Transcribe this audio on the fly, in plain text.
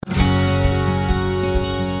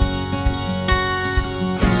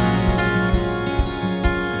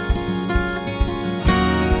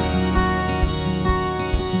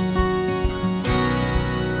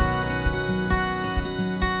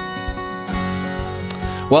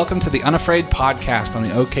Welcome to the Unafraid Podcast on the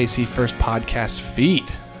OKC First Podcast feed.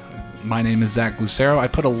 My name is Zach Lucero. I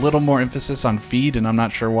put a little more emphasis on feed, and I'm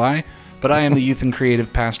not sure why, but I am the youth and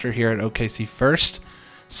creative pastor here at OKC First.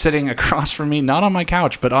 Sitting across from me, not on my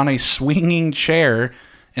couch, but on a swinging chair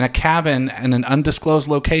in a cabin in an undisclosed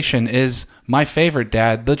location is my favorite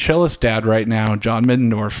dad, the chillest dad right now, John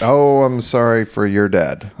Middendorf. Oh, I'm sorry for your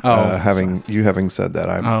dad. Sorry. Having said that,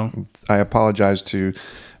 I apologize to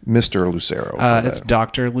Mr. Lucero. It's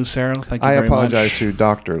Dr. Lucero. Thank you I very apologize much. to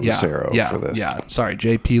Dr. Lucero for this. Yeah, sorry,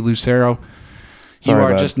 JP Lucero. Sorry, you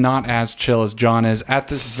are bud. just not as chill as John is at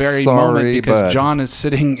this very Sorry, moment because bud. John is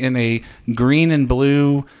sitting in a green and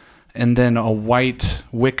blue and then a white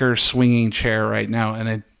wicker swinging chair right now in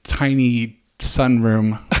a tiny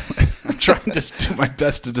sunroom. I'm trying to do my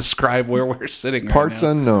best to describe where we're sitting right Parts now.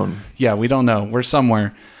 unknown. Yeah, we don't know. We're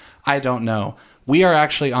somewhere. I don't know. We are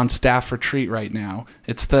actually on staff retreat right now.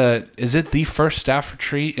 Is it the first staff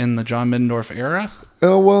retreat in the John Middendorf era?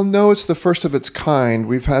 Oh, well, no, it's the first of its kind.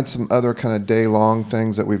 We've had some other kind of day-long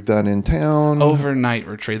things that we've done in town. Overnight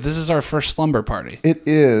retreat. This is our first slumber party. It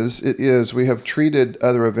is. We have treated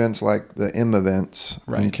other events like the M events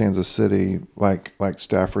in Right. Kansas City, like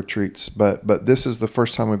staff retreats. But this is the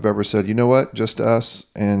first time we've ever said, you know what, just us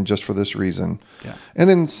and just for this reason. Yeah. And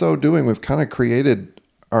in so doing, we've kind of created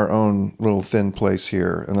our own little thin place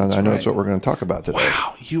here. And I know right. it's what we're going to talk about today.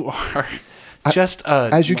 Wow, you are just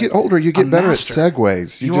As you get older, you get better master. at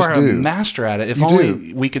segues. You just are do. a master at it. If You only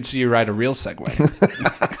do. we could see you ride a real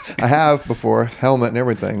Segway. I have before, helmet and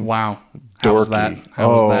everything. Wow. How was that?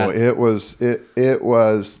 Dorky. It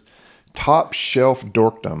was top shelf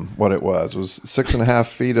dorkdom. What it was 6.5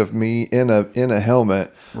 feet of me in a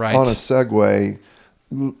helmet Right. on a Segway,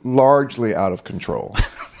 largely out of control.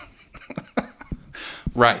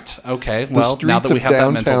 Right. Okay. The Well, now streets that we of have that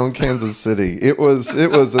downtown mental... Kansas City. It was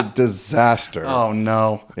a disaster. Oh,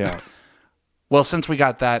 no. Yeah. Well, since we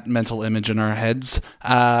got that mental image in our heads,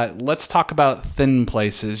 let's talk about thin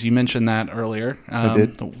places. You mentioned that earlier. I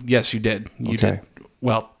did? Yes, you did. You Okay. did.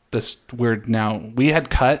 Well, we had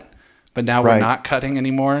cut, but now we're Right. not cutting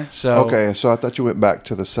anymore. So Okay, so I thought you went back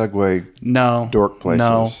to the Segway no dork places.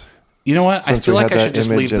 No. You know what? Since I feel we like had I that should just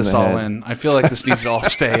image leave in this the all head. in. I feel like this needs to all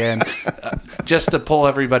stay in, just to pull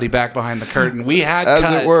everybody back behind the curtain. We had As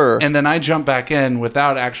cut, it were. and then I jumped back in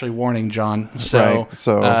without actually warning John. So, Right,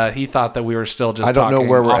 so he thought that we were still just. I don't know talking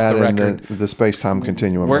where we're off at the in record. the space-time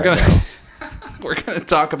continuum. We're right gonna now. we're gonna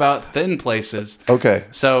talk about thin places. Okay.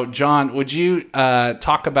 So, John, would you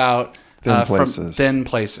talk about Thin from places. thin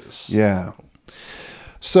places? Yeah.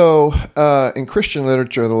 So in Christian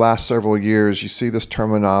literature, the last several years, you see this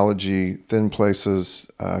terminology, thin places,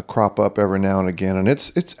 crop up every now and again, and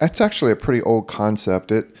it's actually a pretty old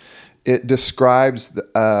concept. It describes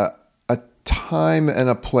a time and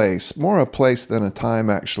a place, more a place than a time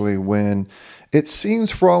actually, when it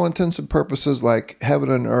seems for all intents and purposes like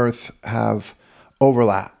heaven and earth have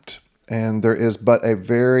overlapped, and there is but a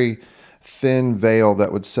very thin veil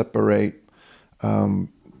that would separate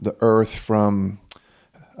the earth from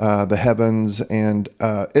the heavens, and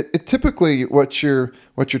it typically what you're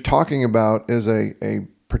talking about is a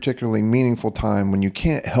particularly meaningful time when you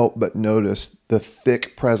can't help but notice the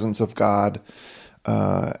thick presence of God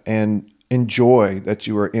and enjoy that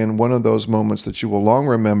you are in one of those moments that you will long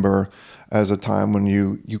remember as a time when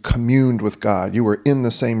you communed with God. You were in the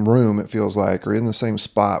same room, it feels like, or in the same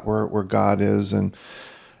spot where God is, and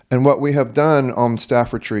what we have done on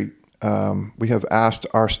staff retreat. We have asked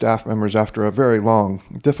our staff members after a very long,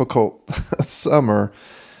 difficult summer,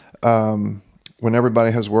 when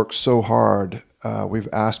everybody has worked so hard, we've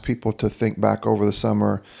asked people to think back over the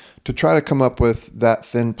summer to try to come up with that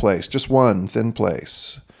thin place, just one thin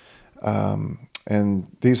place. And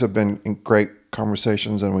these have been great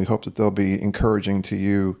conversations, and we hope that they'll be encouraging to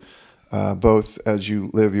you, both as you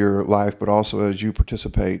live your life, but also as you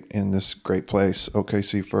participate in this great place,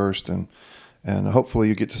 OKC First, and hopefully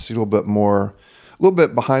you get to see a little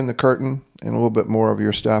bit behind the curtain, and a little bit more of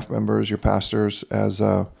your staff members, your pastors, as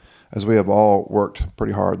we have all worked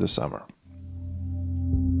pretty hard this summer.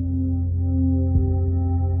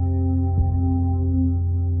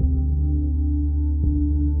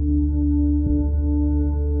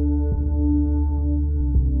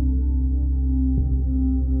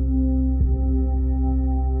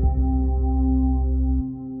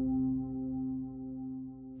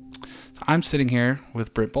 I'm sitting here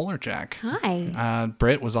with Britt Bolerjack. Hi.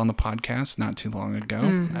 Britt was on the podcast not too long ago,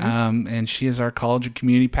 and she is our college and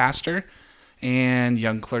community pastor and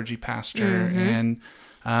young clergy pastor. And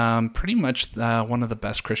Pretty much one of the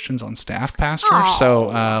best Christians on staff, Pastor.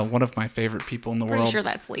 So one of my favorite people in the world. Pretty sure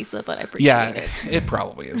that's Lisa, but I appreciate it. Yeah, it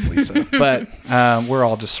probably is Lisa. But we're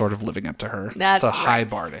all just sort of living up to her. That's it's a high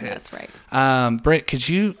bar to hit. That's right. Britt, could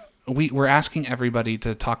you... We're asking everybody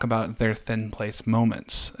to talk about their thin place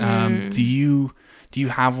moments. Do you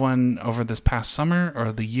have one over this past summer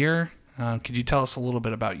or the year? Could you tell us a little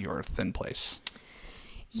bit about your thin place?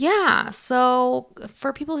 Yeah. So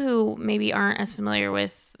for people who maybe aren't as familiar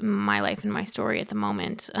with my life and my story at the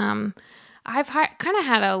moment, I've kind of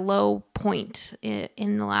had a low point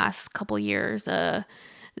in the last couple years,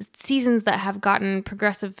 seasons that have gotten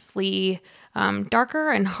progressively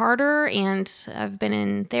darker and harder, and I've been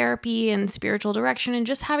in therapy and spiritual direction and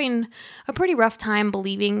just having a pretty rough time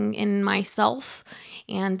believing in myself,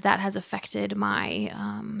 and that has affected my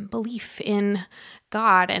belief in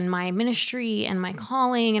God and my ministry and my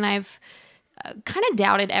calling, and I've kind of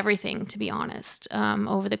doubted everything, to be honest,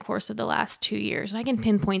 over the course of the last 2 years, and I can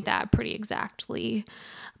pinpoint that pretty exactly.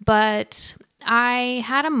 But I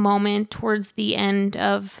had a moment towards the end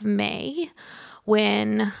of May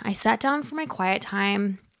when I sat down for my quiet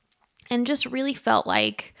time and just really felt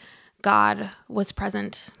like God was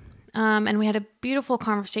present. And we had a beautiful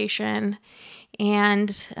conversation, and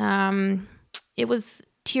it was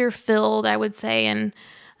tear-filled, I would say, and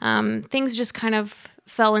things just kind of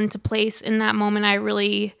fell into place in that moment. I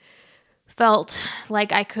really felt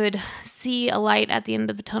like I could see a light at the end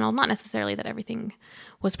of the tunnel. Not necessarily that everything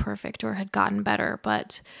was perfect or had gotten better,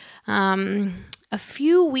 but a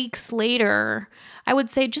few weeks later, I would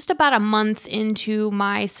say just about a month into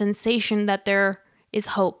my sensation that there is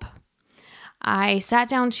hope, I sat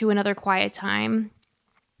down to another quiet time,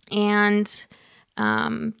 and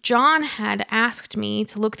John had asked me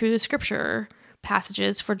to look through the scripture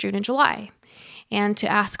passages for June and July, and to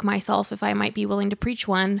ask myself if I might be willing to preach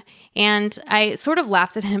one. And I sort of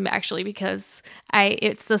laughed at him, actually, because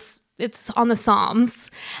it's on the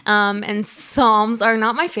Psalms, and Psalms are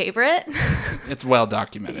not my favorite. It's well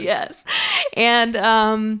documented. Yes. And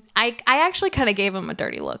I actually kind of gave him a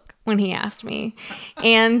dirty look when he asked me.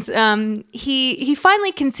 And he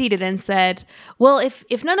finally conceded and said, well,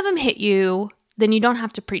 if none of them hit you, then you don't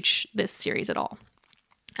have to preach this series at all.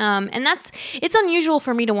 And it's unusual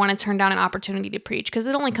for me to want to turn down an opportunity to preach, because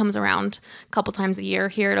it only comes around a couple times a year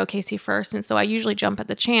here at OKC First. And so I usually jump at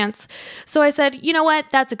the chance. So I said, you know what?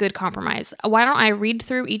 That's a good compromise. Why don't I read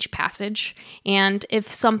through each passage? And if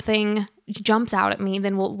something jumps out at me,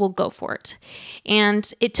 then we'll go for it.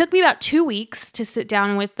 And it took me about 2 weeks to sit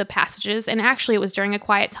down with the passages. And actually it was during a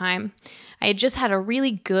quiet time. I had just had a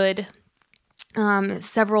really good,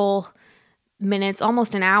 several minutes,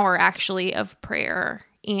 almost an hour actually, of prayer,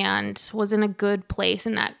 and was in a good place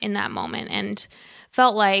in that moment, and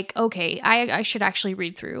felt like, okay, I should actually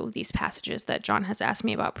read through these passages that John has asked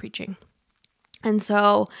me about preaching. And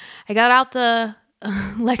so I got out the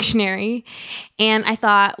lectionary, and I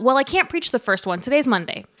thought, well, I can't preach the first one. Today's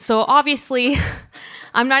Monday. So obviously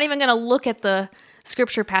I'm not even going to look at the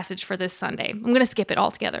scripture passage for this Sunday. I'm going to skip it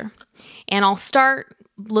altogether. And I'll start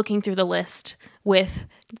looking through the list with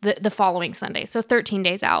the following Sunday. So 13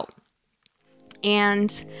 days out.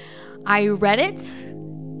 And I read it,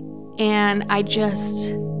 and I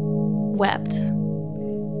just wept.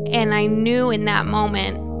 And I knew in that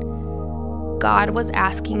moment, God was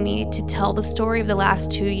asking me to tell the story of the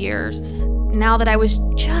last 2 years, now that I was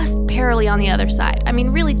just barely on the other side. I mean,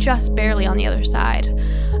 really just barely on the other side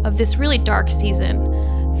of this really dark season.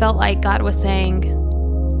 Felt like God was saying,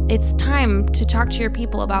 it's time to talk to your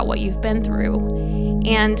people about what you've been through.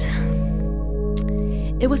 And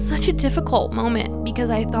it was such a difficult moment,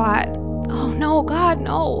 because I thought, oh no, God,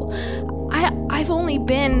 no. I've only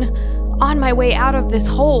been on my way out of this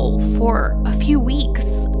hole for a few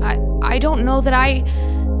weeks. I don't know that I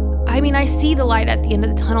see the light at the end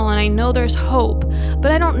of the tunnel, and I know there's hope,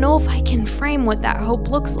 but I don't know if I can frame what that hope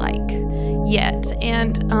looks like yet.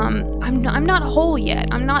 And I'm not whole yet.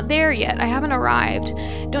 I'm not there yet. I haven't arrived.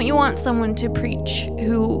 Don't you want someone to preach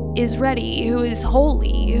who is ready, who is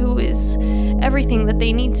holy, who is everything that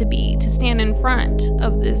they need to be to stand in front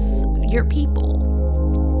of your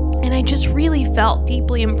people? And I just really felt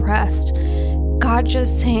deeply impressed. God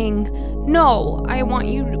just saying, no, I want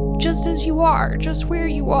you just as you are, just where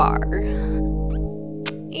you are.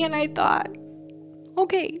 And I thought,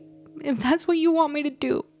 okay, if that's what you want me to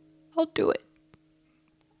do, I'll do it.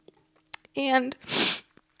 And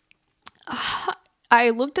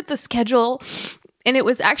I looked at the schedule, and it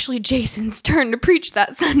was actually Jason's turn to preach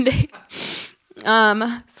that Sunday.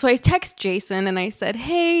 So I text Jason, and I said,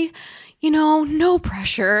 hey, no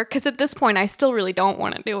pressure, because at this point I still really don't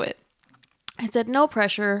want to do it. I said, no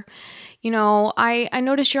pressure. I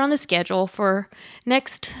noticed you're on the schedule for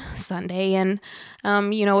next Sunday. And,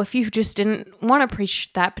 if you just didn't want to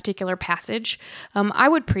preach that particular passage, I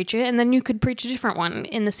would preach it. And then you could preach a different one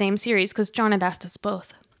in the same series because John had asked us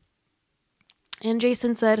both. And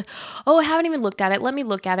Jason said, "Oh, I haven't even looked at it. Let me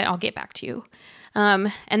look at it. I'll get back to you."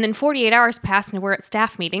 And then 48 hours passed and we're at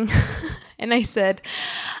staff meeting. And I said,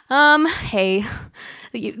 "Hey,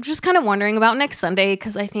 just kind of wondering about next Sunday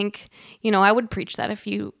because I think, I would preach that if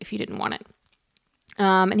you didn't want it."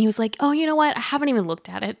 And he was like, "Oh, you know what? I haven't even looked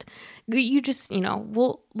at it. You just,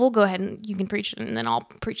 we'll go ahead and you can preach it and then I'll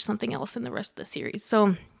preach something else in the rest of the series."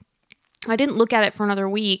 So I didn't look at it for another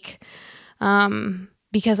week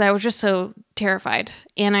because I was just so terrified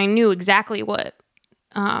and I knew exactly what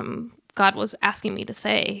God was asking me to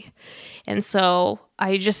say. And so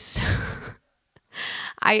I just,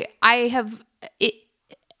 I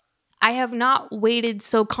have not waited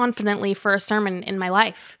so confidently for a sermon in my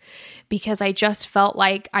life because I just felt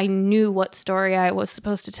like I knew what story I was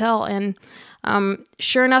supposed to tell. And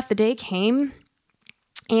sure enough, the day came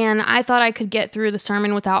and I thought I could get through the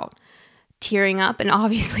sermon without tearing up. And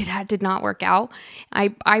obviously that did not work out.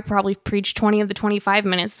 I probably preached 20 of the 25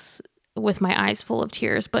 minutes with my eyes full of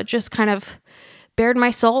tears, but just kind of bared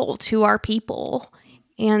my soul to our people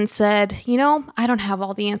and said, I don't have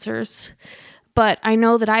all the answers, but I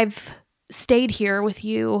know that I've stayed here with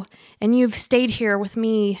you and you've stayed here with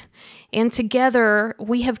me. And together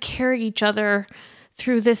we have carried each other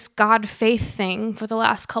through this God faith thing for the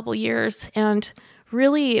last couple years. And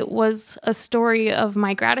really it was a story of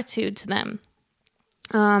my gratitude to them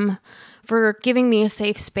for giving me a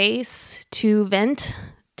safe space to vent,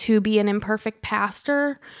 to be an imperfect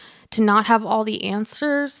pastor, to not have all the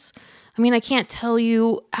answers. I mean, I can't tell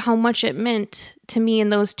you how much it meant to me in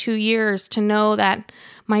those 2 years to know that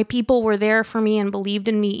my people were there for me and believed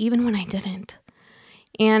in me even when I didn't.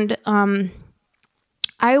 And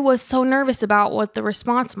I was so nervous about what the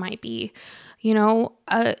response might be.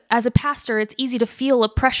 As a pastor, it's easy to feel a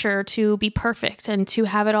pressure to be perfect and to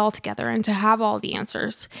have it all together and to have all the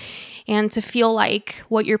answers and to feel like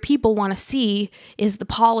what your people want to see is the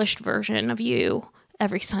polished version of you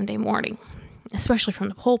every Sunday morning, especially from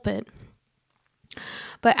the pulpit.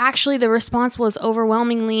 But actually the response was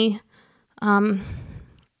overwhelmingly, I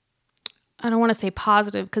don't want to say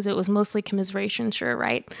positive because it was mostly commiseration, sure,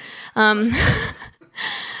 right?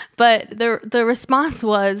 But the response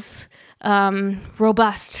was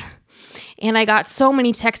robust. And I got so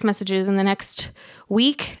many text messages in the next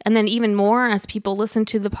week, and then even more as people listened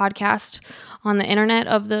to the podcast on the internet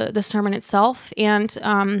of the sermon itself. And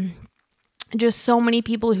just so many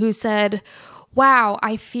people who said, "Wow,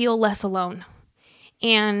 I feel less alone.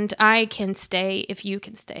 And I can stay if you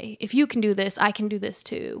can stay. If you can do this, I can do this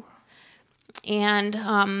too."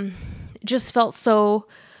 And just felt so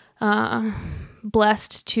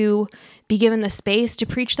blessed to be given the space to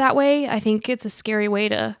preach that way. I think it's a scary way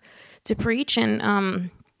to preach, and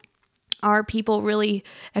our people really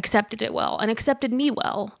accepted it well and accepted me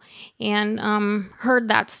well and heard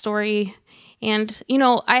that story. And,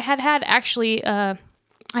 I had actually, I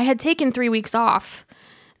had taken 3 weeks off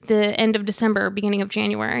the end of December, beginning of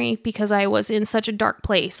January, because I was in such a dark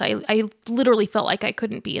place. I literally felt like I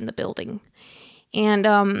couldn't be in the building. And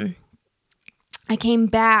I came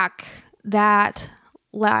back that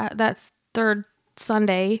third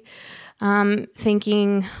Sunday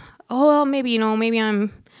thinking, oh, well, maybe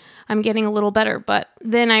I'm getting a little better. But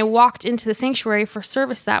then I walked into the sanctuary for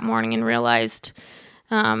service that morning and realized,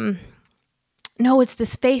 no, it's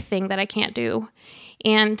this faith thing that I can't do.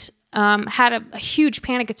 And had a huge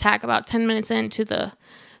panic attack about 10 minutes into the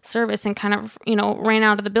service and kind of, ran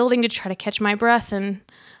out of the building to try to catch my breath, and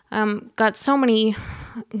got so many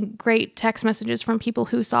great text messages from people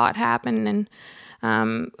who saw it happen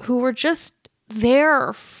and who were just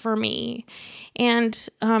there for me. And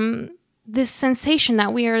this sensation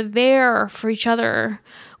that we are there for each other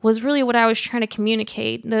was really what I was trying to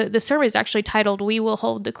communicate. The survey is actually titled, "We Will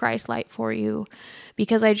Hold the Christ Light for You,"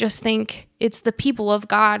 because I just think it's the people of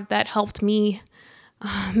God that helped me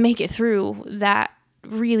make it through that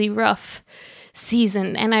really rough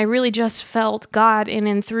season. And I really just felt God in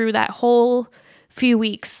and through that whole few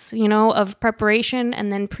weeks, of preparation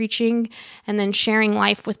and then preaching and then sharing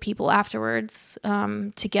life with people afterwards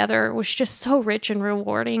together was just so rich and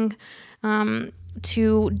rewarding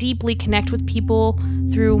to deeply connect with people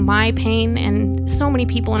through my pain, and so many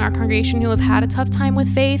people in our congregation who have had a tough time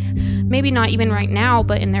with faith, maybe not even right now,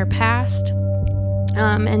 but in their past.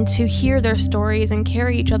 And to hear their stories and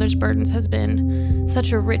carry each other's burdens has been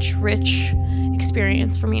such a rich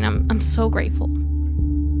experience for me, and I'm so grateful.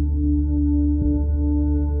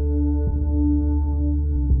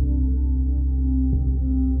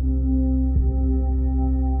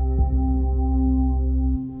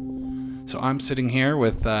 So I'm sitting here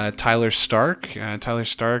with Tyler Stark. Tyler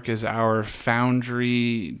Stark is our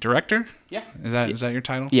Foundry director. Yeah. Is that your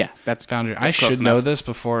title? Yeah, that's Foundry. that's I close should know enough. this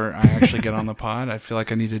before I actually get on the pod. I feel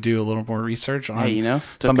like I need to do a little more research on Hey, it's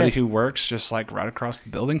somebody okay. who works just like right across the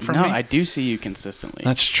building from No, me. I do see you consistently.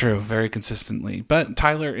 That's true, very consistently. But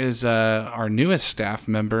Tyler is our newest staff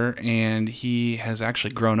member, and he has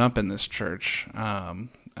actually grown up in this church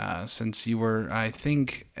since you were, I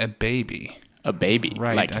think, a baby. A baby.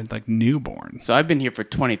 Right, like newborn. So I've been here for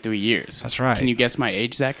 23 years. That's right. Can you guess my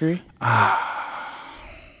age, Zachary?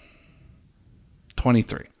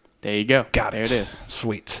 23. There you go. Got there it. There it is.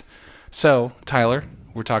 Sweet. So, Tyler,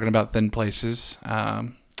 we're talking about Thin Places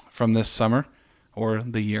from this summer or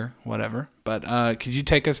the year, whatever. But could you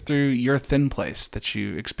take us through your thin place that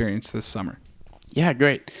you experienced this summer? Yeah,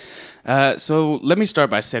 great. So let me start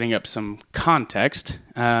by setting up some context.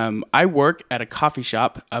 I work at a coffee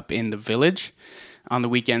shop up in the village on the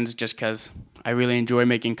weekends just because I really enjoy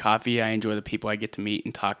making coffee. I enjoy the people I get to meet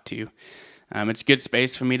and talk to. It's a good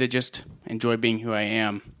space for me to just enjoy being who I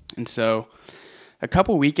am. And so a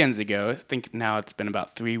couple weekends ago, I think now it's been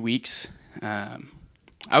about 3 weeks,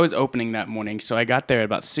 I was opening that morning. So I got there at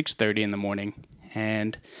about 6:30 in the morning,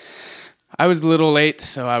 and I was a little late,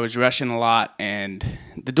 so I was rushing a lot, and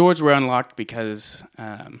the doors were unlocked because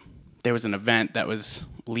there was an event that was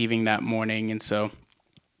leaving that morning, and so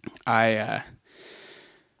there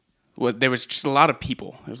was just a lot of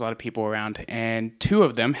people. There was a lot of people around, and two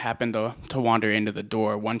of them happened to wander into the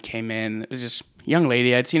door. One came in. It was just a young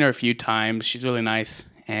lady. I'd seen her a few times. She's really nice,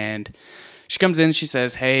 and she comes in. She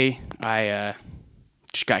says, "Hey, I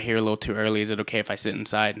just got here a little too early. Is it okay if I sit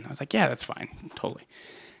inside?" And I was like, "Yeah, that's fine, totally."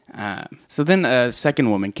 So then a second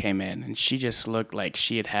woman came in, and she just looked like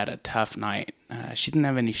she had had a tough night. She didn't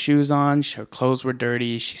have any shoes on. Her clothes were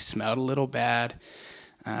dirty. She smelled a little bad.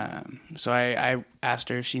 So I asked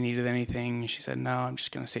her if she needed anything. She said, "No, I'm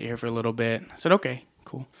just going to sit here for a little bit." I said, "Okay,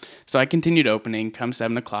 cool." So I continued opening. Come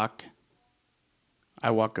 7 o'clock,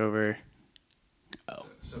 I walk over.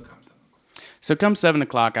 So come 7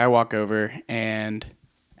 o'clock, I walk over and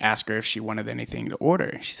ask her if she wanted anything to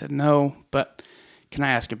order. She said, "No, but can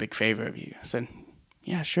I ask a big favor of you?" I said,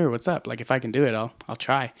 "Yeah, sure. What's up? Like, if I can do it, I'll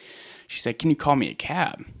try." She said, "Can you call me a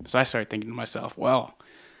cab?" So I started thinking to myself, well,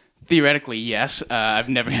 theoretically, yes. I've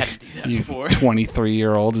never had to do that before.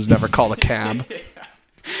 23-year-old who's never called a cab.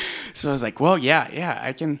 So I was like, well, yeah,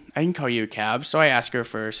 I can call you a cab. So I asked her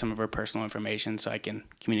for some of her personal information so I can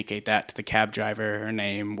communicate that to the cab driver, her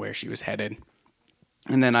name, where she was headed.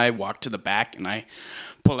 And then I walked to the back and I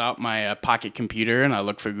pull out my pocket computer and I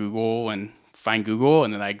look for Google and find Google,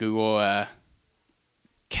 and then I Google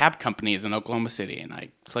cab companies in Oklahoma City, and I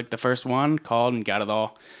clicked the first one, called, and got it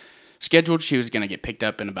all scheduled. She was going to get picked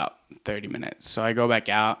up in about 30 minutes. So I go back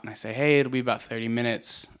out and I say, "Hey, it'll be about 30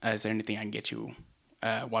 minutes. Is there anything I can get you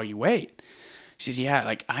while you wait?" She said, "Yeah,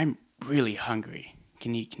 like, I'm really hungry.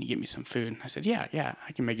 Can you get me some food?" I said, yeah,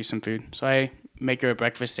 I can make you some food. So I make her a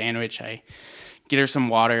breakfast sandwich. I get her some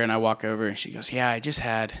water, and I walk over, and she goes, "Yeah, I just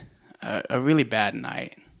had a really bad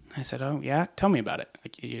night." I said, "Oh, yeah? Tell me about it.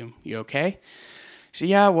 Like, you okay?" She said,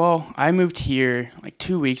 "Yeah, well, I moved here like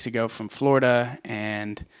 2 weeks ago from Florida,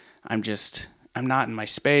 and I'm not in my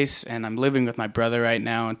space, and I'm living with my brother right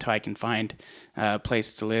now until I can find a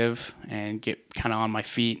place to live and get kind of on my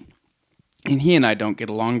feet. And he and I don't get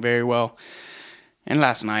along very well. And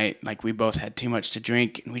last night, like, we both had too much to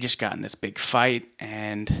drink, and we just got in this big fight,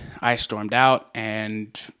 and I stormed out and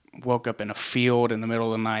woke up in a field in the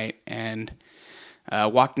middle of the night and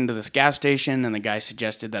walked into this gas station, and the guy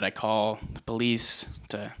suggested that I call the police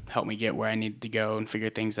to help me get where I needed to go and figure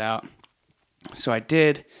things out. So I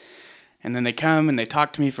did, and then they come and they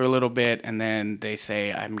talk to me for a little bit, and then they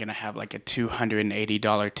say I'm going to have like a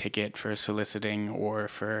 $280 ticket for soliciting or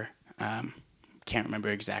for, can't remember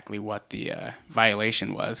exactly what the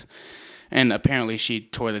violation was. And apparently she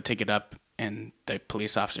tore the ticket up in the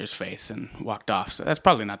police officer's face and walked off. So that's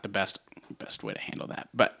probably not the best way to handle that.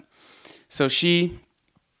 But so she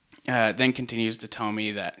then continues to tell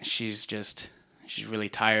me that she's really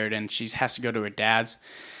tired and she has to go to her dad's.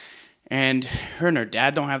 And her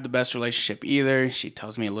dad don't have the best relationship either. She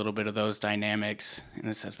tells me a little bit of those dynamics and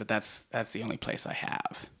it says, but that's the only place I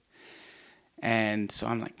have. And so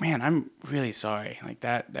I'm like, man, I'm really sorry. Like,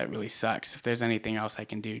 that really sucks. If there's anything else I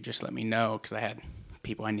can do, just let me know, because I had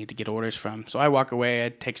people I need to get orders from. So I walk away, I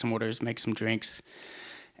take some orders, make some drinks.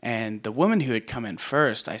 And the woman who had come in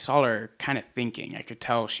first, I saw her kind of thinking. I could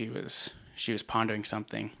tell she was pondering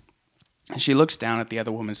something. And she looks down at the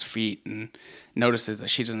other woman's feet and notices that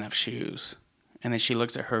she doesn't have shoes. And then she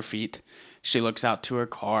looks at her feet. She looks out to her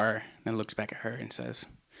car, then looks back at her and says,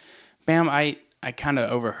 "Ma'am, I kind of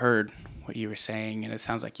overheard what you were saying, and it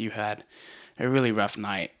sounds like you had a really rough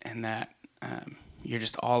night, and that you're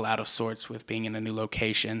just all out of sorts with being in a new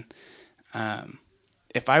location.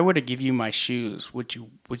 If I were to give you my shoes, would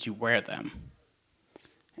you wear them?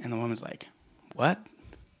 And the woman's like, what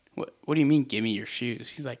do you mean give me your shoes?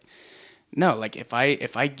 He's like, no, like if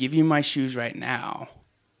I give you my shoes right now,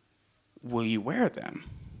 will you wear them?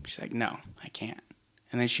 She's like, no, I can't.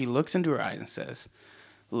 And then she looks into her eyes and says,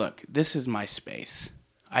 look, this is my space.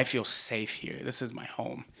 I feel safe here. This is my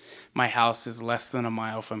home. My house is less than a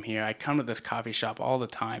mile from here. I come to this coffee shop all the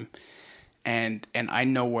time, and I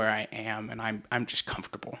know where I am, and I'm just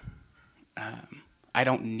comfortable. I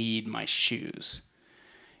don't need my shoes.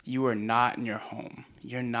 You are not in your home.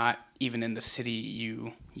 You're not even in the city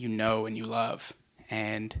you know and you love.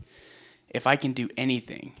 And if I can do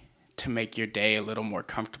anything to make your day a little more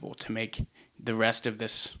comfortable, to make the rest of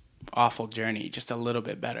this awful journey just a little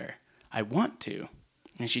bit better, I want to.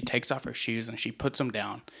 And she takes off her shoes and she puts them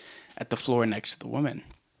down at the floor next to the woman.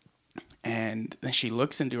 And then she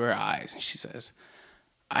looks into her eyes and she says,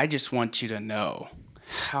 I just want you to know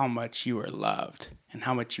how much you are loved and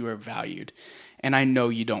how much you are valued. And I know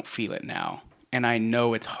you don't feel it now. And I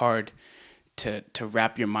know it's hard to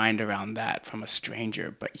wrap your mind around that from a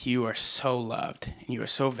stranger, but you are so loved and you are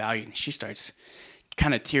so valued. And she starts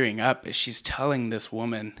kind of tearing up as she's telling this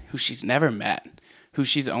woman who she's never met, who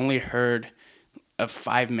she's only heard a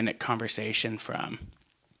 5-minute conversation from,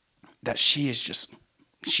 that she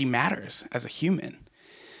matters as a human.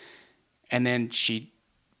 And then she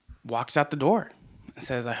walks out the door and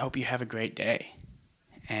says, I hope you have a great day,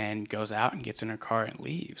 and goes out and gets in her car and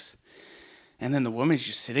leaves. And then the woman's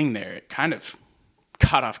just sitting there, kind of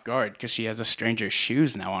caught off guard because she has a stranger's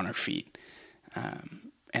shoes now on her feet.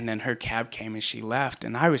 And then her cab came and she left.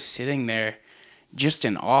 And I was sitting there just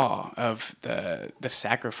in awe of the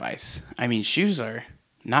sacrifice. I mean, shoes are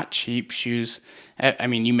not cheap. Shoes, I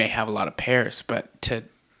mean, you may have a lot of pairs, but to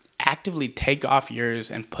actively take off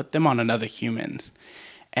yours and put them on another human's,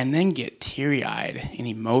 and then get teary-eyed and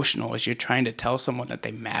emotional as you're trying to tell someone that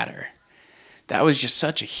they matter. That was just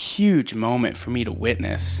such a huge moment for me to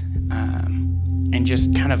witness, and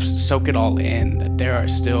just kind of soak it all in, that there are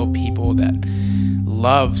still people that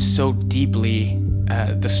love so deeply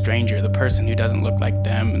the stranger, the person who doesn't look like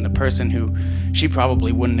them, and the person who she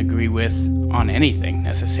probably wouldn't agree with on anything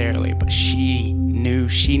necessarily, but she knew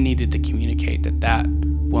she needed to communicate that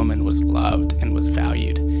woman was loved and was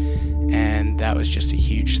valued. And that was just a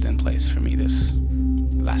huge thin place for me this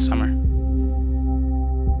last summer.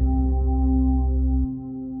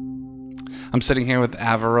 I'm sitting here with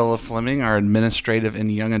Avarilla Fleming, our administrative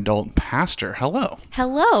and young adult pastor. Hello.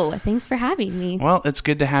 Hello. Thanks for having me. Well, it's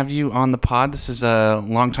good to have you on the pod. This is a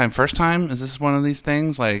long time, first time. Is this one of these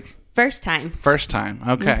things? Like First time. First time.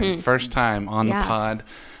 Okay. Mm-hmm. First time on the pod.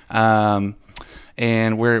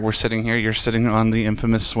 And we're sitting here. You're sitting on the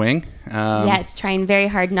infamous swing. Yes, trying very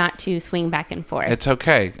hard not to swing back and forth. It's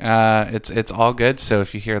okay. It's all good. So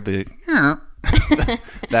if you hear the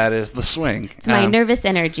that is the swing. It's my nervous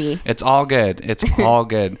energy. It's all good. It's all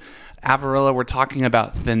good. Avarilla, we're talking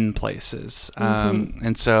about thin places.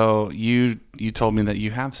 And so you told me that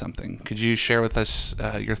you have something. Could you share with us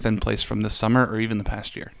your thin place from this summer or even the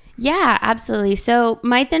past year? Yeah, absolutely. So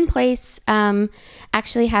my thin place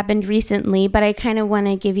actually happened recently, but I kind of want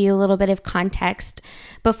to give you a little bit of context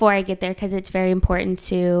before I get there because it's very important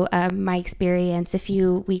to my experience a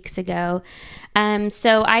few weeks ago.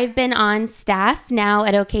 So I've been on staff now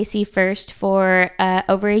at OKC First for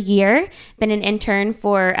over a year, been an intern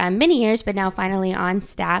for many years, but now finally on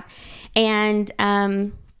staff. And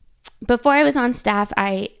before I was on staff,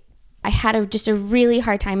 I had just a really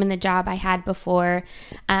hard time in the job I had before.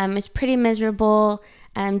 It was pretty miserable,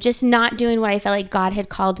 just not doing what I felt like God had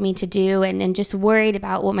called me to do and just worried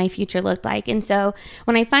about what my future looked like. And so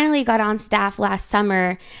when I finally got on staff last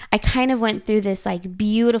summer, I kind of went through this like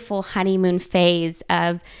beautiful honeymoon phase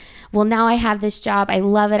of, well, now I have this job. I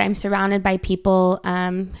love it. I'm surrounded by people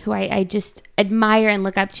who I just admire and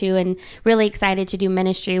look up to and really excited to do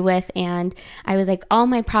ministry with. And I was like, all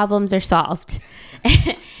my problems are solved.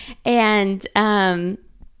 And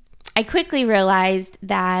I quickly realized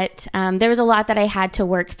that there was a lot that I had to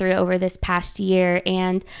work through over this past year.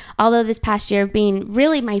 And although this past year being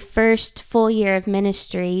really my first full year of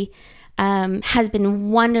ministry has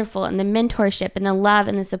been wonderful, and the mentorship and the love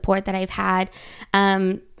and the support that I've had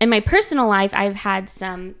in my personal life, I've had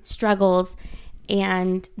some struggles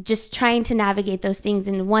and just trying to navigate those things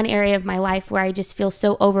in one area of my life where I just feel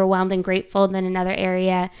so overwhelmed and grateful, than another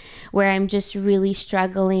area where I'm just really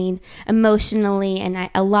struggling emotionally and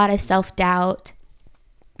a lot of self-doubt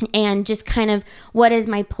and just kind of what is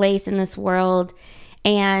my place in this world.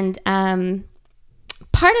 And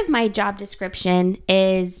part of my job description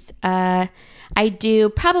is I do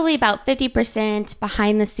probably about 50%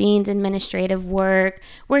 behind the scenes administrative work,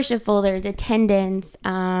 worship folders, attendance,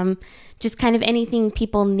 just kind of anything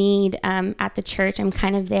people need at the church. I'm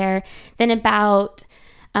kind of there. Then about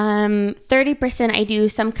 30% I do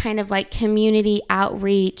some kind of like community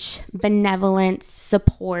outreach, benevolence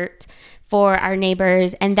support for our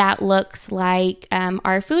neighbors, and that looks like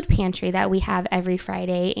our food pantry that we have every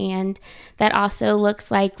Friday, and that also looks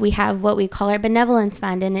like we have what we call our benevolence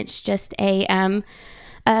fund, and it's just a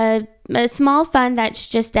small fund that's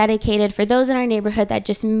just dedicated for those in our neighborhood that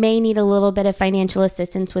just may need a little bit of financial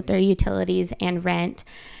assistance with their utilities and rent.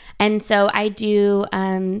 And so I do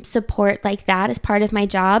support like that as part of my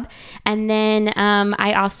job. And then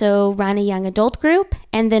I also run a young adult group.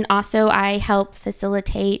 And then also I help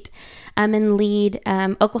facilitate and lead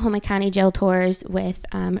Oklahoma County jail tours with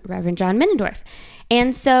Reverend John Minnendorf.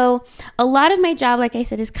 And so a lot of my job, like I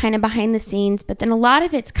said, is kind of behind the scenes. But then a lot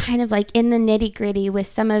of it's kind of like in the nitty gritty with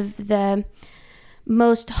some of the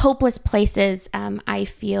most hopeless places I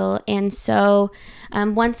feel. And so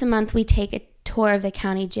once a month we take a tour of the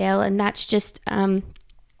county jail, and that's just a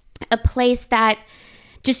place that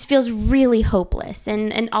just feels really hopeless.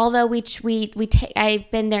 And although we take, I've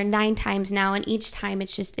been there 9 times now, and each time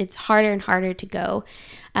it's harder and harder to go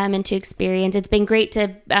and to experience. It's been great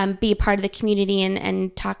to be a part of the community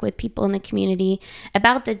and talk with people in the community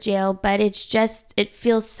about the jail, but it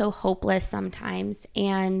feels so hopeless sometimes.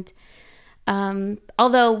 And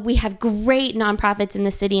although we have great nonprofits in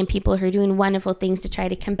the city and people who are doing wonderful things to try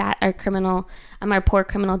to combat our poor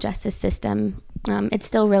criminal justice system, it's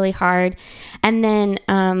still really hard. And then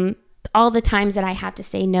all the times that I have to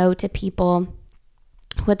say no to people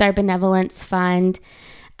with our benevolence fund,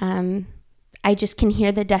 I just can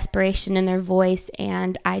hear the desperation in their voice,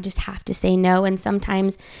 and I just have to say no. And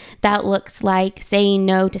sometimes that looks like saying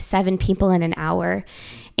no to 7 people in an hour.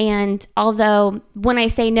 And although when I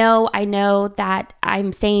say no, I know that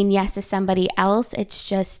I'm saying yes to somebody else, it's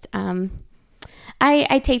just,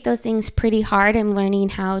 I take those things pretty hard. I'm learning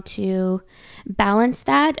how to balance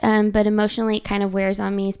that. But emotionally, it kind of wears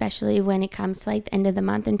on me, especially when it comes to like the end of the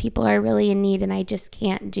month and people are really in need and I just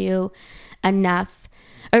can't do enough,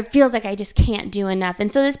 or it feels like I just can't do enough.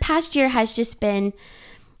 And so this past year has just been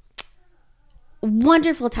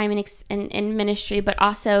wonderful time in ministry, but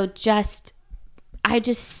also I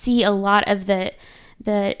just see a lot of the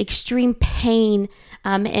extreme pain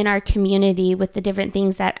in our community with the different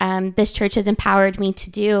things that this church has empowered me to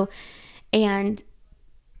do. And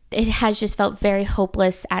it has just felt very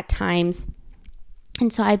hopeless at times.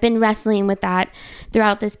 And so I've been wrestling with that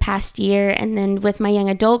throughout this past year. And then with my young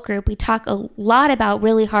adult group, we talk a lot about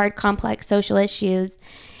really hard, complex social issues.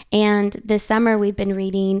 And this summer we've been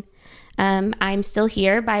reading I'm Still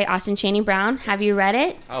Here by Austin Channing Brown. Have you read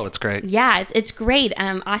it? Oh, it's great. Yeah, it's great.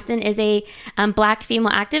 Austin is a Black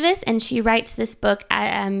female activist, and she writes this book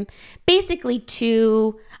basically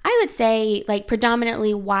to, I would say, like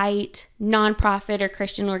predominantly white nonprofit or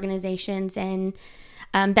Christian organizations, and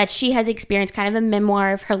that she has experienced, kind of a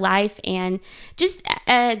memoir of her life, and just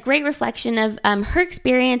a great reflection of her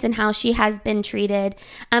experience and how she has been treated,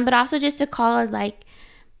 but also just a call as like,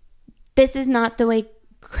 this is not the way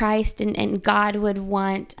Christ and God would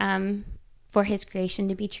want for his creation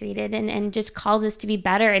to be treated, and just calls us to be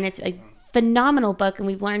better. And it's a phenomenal book, and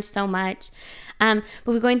we've learned so much. But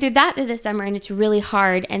we're going through that this summer, and it's really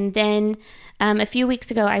hard. And then a few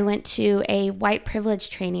weeks ago, I went to a white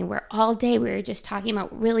privilege training where all day we were just talking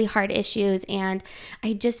about really hard issues, and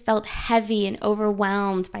I just felt heavy and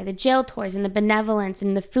overwhelmed by the jail tours and the benevolence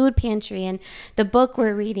and the food pantry and the book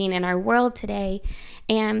we're reading in our world today.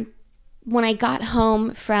 And when I got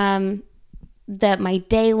home from my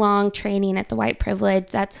day-long training at the white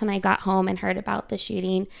privilege, that's when I got home and heard about the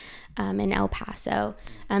shooting in El Paso.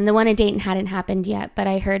 The one in Dayton hadn't happened yet, but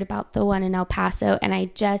I heard about the one in El Paso, and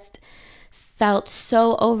I just felt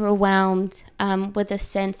so overwhelmed with a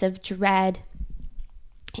sense of dread.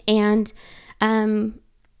 And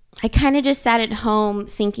I kind of just sat at home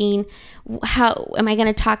thinking, how am I going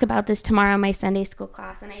to talk about this tomorrow in my Sunday school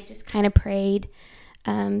class? And I just kind of prayed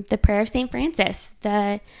the prayer of St. Francis,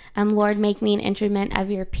 the Lord, make me an instrument of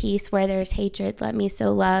your peace. Where there's hatred, let me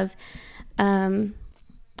sow love. And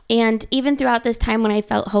even throughout this time when I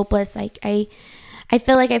felt hopeless, like I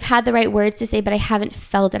feel like I've had the right words to say, but I haven't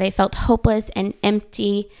felt it. I felt hopeless and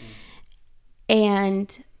empty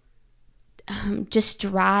and just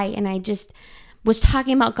dry. And I just was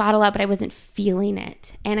talking about God a lot, but I wasn't feeling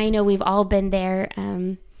it. And I know we've all been there.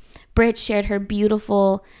 Britt shared her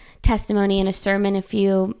beautiful testimony in a sermon a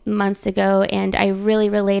few months ago, and I really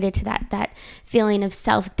related to that feeling of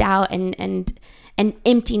self-doubt and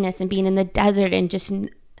emptiness and being in the desert, and just,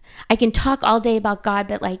 I can talk all day about God,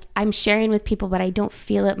 but like I'm sharing with people, but I don't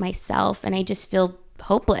feel it myself, and I just feel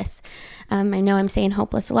hopeless. I know I'm saying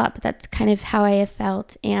hopeless a lot, but that's kind of how I have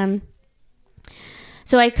felt. And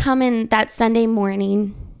so I come in that Sunday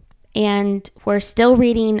morning, and we're still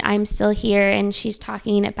reading I'm Still Here, and she's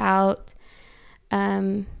talking about,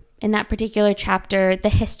 in that particular chapter, the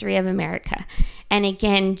history of America. And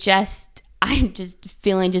again, I'm just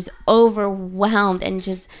feeling just overwhelmed, and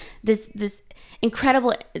just this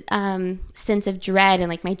incredible sense of dread, and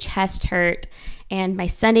like my chest hurt, and my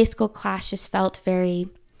Sunday school class just felt very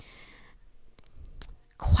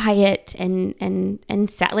quiet and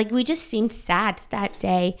sad. Like we just seemed sad that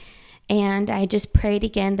day. And I just prayed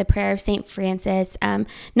again the prayer of St. Francis,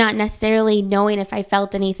 not necessarily knowing if I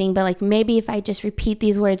felt anything, but like maybe if I just repeat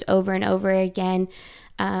these words over and over again,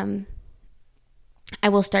 I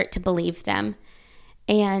will start to believe them.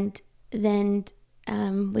 And then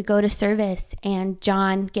we go to service, and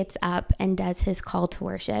John gets up and does his call to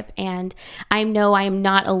worship. And I know I am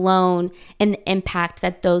not alone in the impact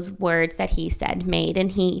that those words that he said made.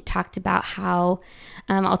 And he talked about how,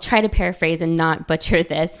 I'll try to paraphrase and not butcher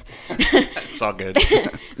this. It's all good.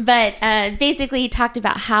 But basically he talked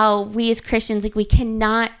about how we as Christians, like we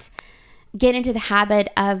cannot get into the habit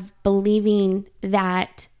of believing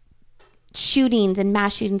that shootings and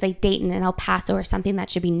mass shootings like Dayton and El Paso are something that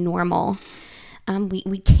should be normal.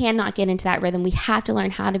 We cannot get into that rhythm. We have to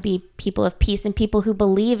learn how to be people of peace, and people who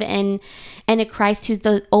believe in a Christ who's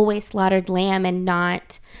the always slaughtered lamb, and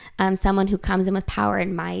not someone who comes in with power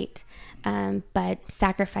and might, but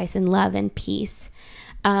sacrifice and love and peace.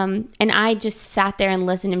 And I just sat there and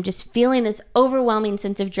listened. I'm just feeling this overwhelming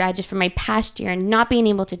sense of dread just from my past year, and not being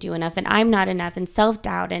able to do enough, and I'm not enough, and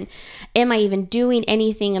self-doubt, and am I even doing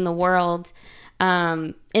anything in the world?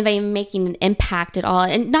 If I'm making an impact at all,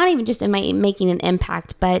 and not even just am I making an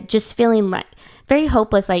impact, but just feeling like very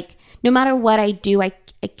hopeless. Like no matter what I do, I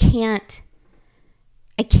can't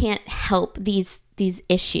help these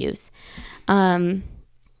issues. And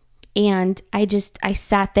I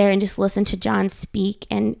sat there and just listened to John speak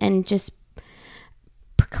and just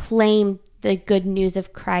proclaim the good news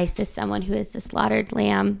of Christ as someone who is the slaughtered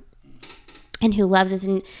lamb and who loves us.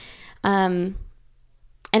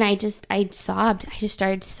 And I sobbed. I just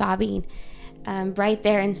started sobbing right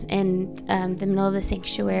there in the middle of the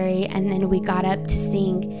sanctuary. And then we got up to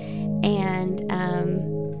sing, and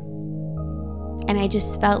I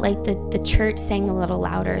just felt like the church sang a little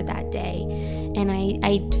louder that day. And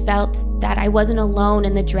I felt that I wasn't alone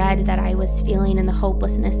in the dread that I was feeling and the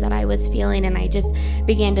hopelessness that I was feeling. And I just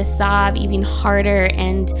began to sob even harder.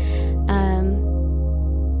 And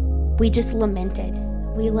we just lamented.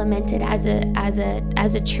 We lamented as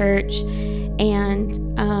a church, and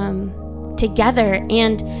together.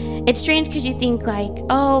 And it's strange because you think like,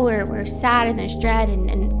 oh, we're sad and there's dread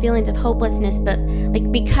and feelings of hopelessness, but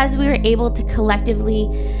like because we were able to collectively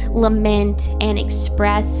lament and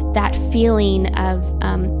express that feeling of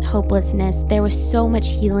hopelessness, there was so much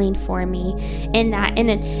healing for me in that,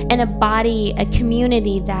 in a body, a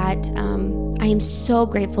community that I am so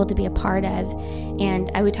grateful to be a part of. And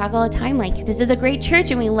I would talk all the time like, this is a great church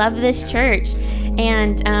and we love this church.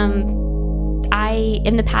 And I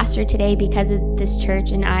am the pastor today because of this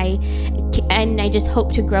church, and I just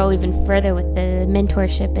hope to grow even further with the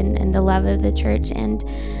mentorship and the love of the church. And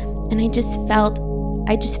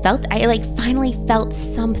I like finally felt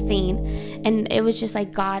something, and it was just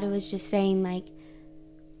like God was just saying like,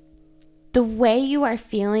 the way you are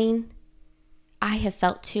feeling, I have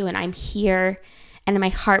felt too, and I'm here, and my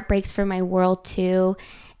heart breaks for my world too.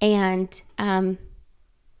 And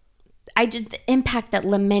the impact that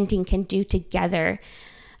lamenting can do together.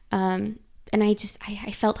 And I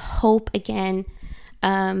felt hope again.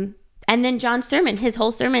 And then John's sermon, his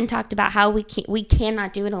whole sermon talked about how we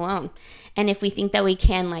cannot do it alone. And if we think that we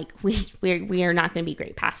can, like we are not going to be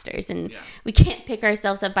great pastors, and we can't pick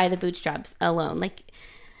ourselves up by the bootstraps alone. Like,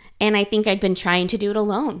 and I think I'd been trying to do it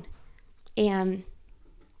alone. And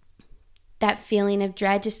that feeling of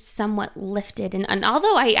dread just somewhat lifted. And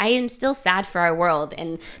although I am still sad for our world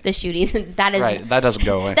and the shootings, that is right. That doesn't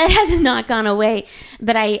go away. That has not gone away.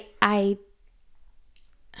 But I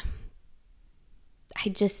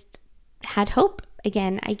just had hope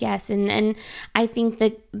again, I guess. And I think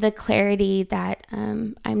that the clarity that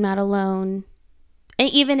I'm not alone, and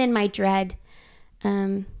even in my dread,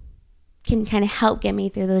 can kind of help get me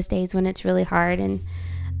through those days when it's really hard. And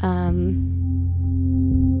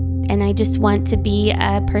I just want to be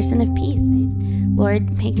a person of peace. I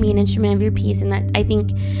Lord, make me an instrument of your peace. And that, I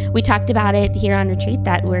think we talked about it here on retreat,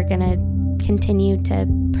 that we're going to continue to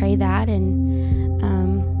pray that. And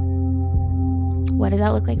what does that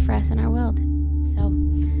look like for us in our world? So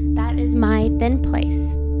that is my thin place.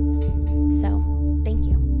 So thank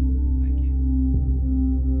you.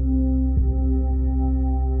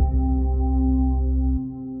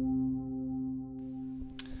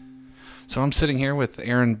 So I'm sitting here with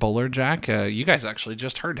Aaron Bolerjack. You guys actually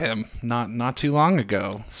just heard him not too long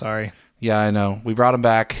ago. Sorry. Yeah, I know. We brought him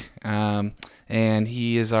back, and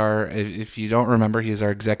he is if you don't remember, he is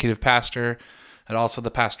our executive pastor, and also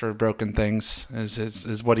the pastor of Broken Things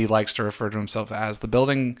is what he likes to refer to himself as. The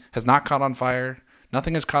building has not caught on fire.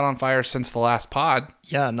 Nothing has caught on fire since the last pod.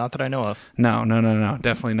 Yeah, not that I know of. No,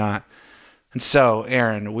 definitely not. And so,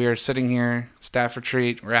 Aaron, we are sitting here, staff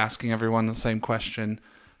retreat. We're asking everyone the same question.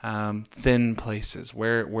 Thin places.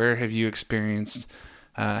 Where have you experienced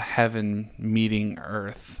heaven meeting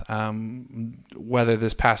earth, whether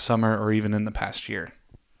this past summer or even in the past year?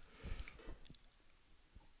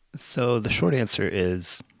 So the short answer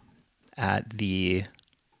is at the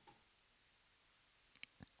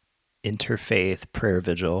Interfaith Prayer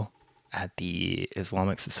Vigil at the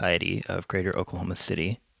Islamic Society of Greater Oklahoma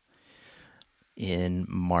City in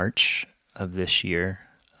March of this year,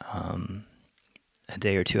 a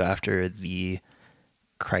day or two after the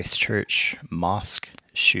Christchurch mosque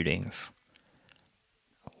shootings,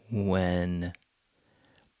 when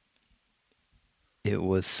it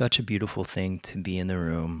was such a beautiful thing to be in the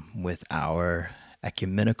room with our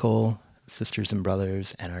ecumenical sisters and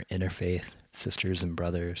brothers and our interfaith sisters and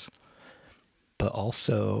brothers, but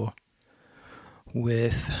also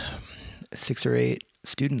with 6 or 8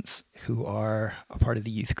 students who are a part of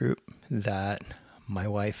the youth group that my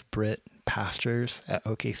wife Britt pastors at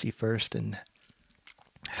OKC First and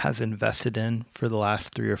has invested in for the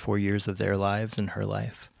last 3 or 4 years of their lives and her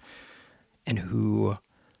life, and who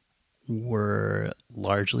were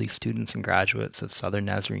largely students and graduates of Southern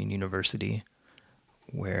Nazarene University,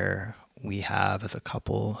 where we have, as a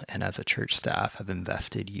couple and as a church staff, have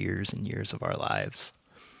invested years and years of our lives.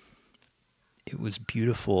 It was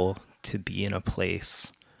beautiful to be in a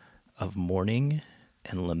place of mourning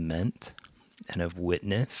and lament and of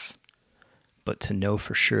witness, but to know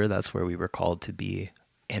for sure that's where we were called to be,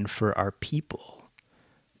 and for our people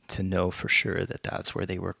to know for sure that that's where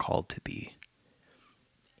they were called to be.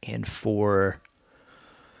 And for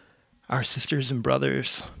our sisters and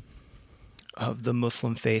brothers of the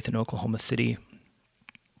Muslim faith in Oklahoma City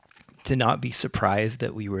to not be surprised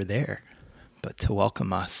that we were there, but to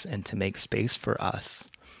welcome us and to make space for us,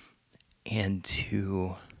 and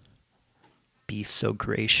to be so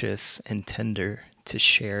gracious and tender to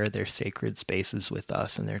share their sacred spaces with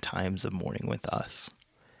us and their times of mourning with us.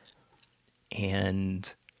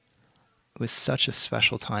 And it was such a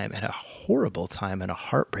special time, and a horrible time, and a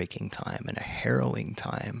heartbreaking time, and a harrowing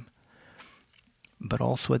time, but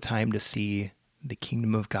also a time to see the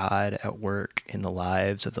kingdom of God at work in the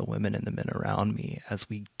lives of the women and the men around me as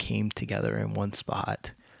we came together in one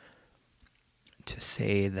spot to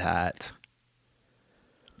say that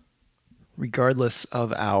regardless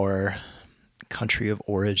of our country of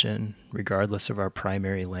origin, regardless of our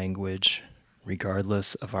primary language,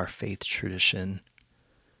 regardless of our faith tradition,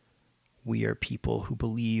 we are people who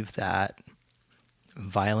believe that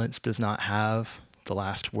violence does not have the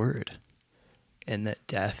last word, and that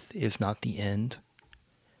death is not the end,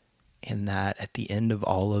 and that at the end of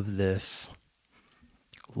all of this,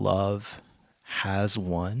 love has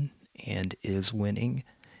won and is winning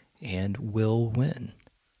and will win.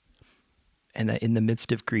 And that in the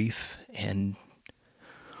midst of grief and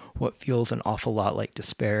what feels an awful lot like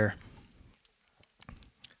despair,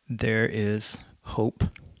 there is hope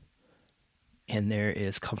and there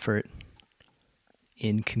is comfort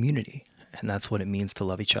in community. And that's what it means to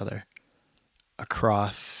love each other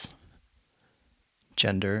across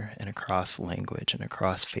gender and across language and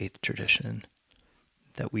across faith tradition.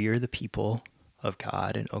 That we are the people of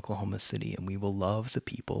God in Oklahoma City, and we will love the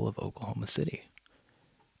people of Oklahoma City.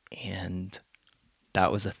 And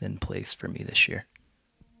that was a thin place for me this year.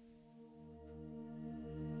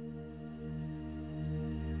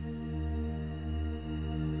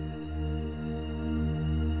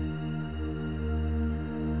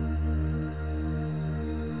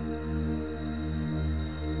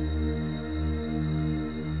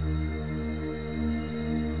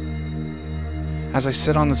 As I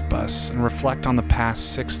sit on this bus and reflect on the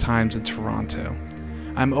past 6 times in Toronto,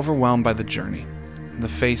 I'm overwhelmed by the journey, the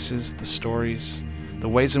faces, the stories, the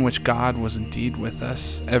ways in which God was indeed with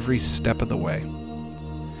us every step of the way.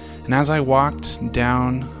 And as I walked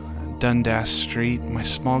down Dundas Street, my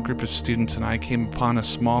small group of students and I came upon a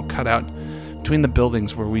small cutout between the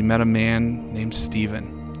buildings where we met a man named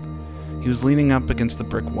Stephen. He was leaning up against the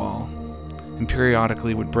brick wall and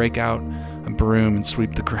periodically would break out a broom and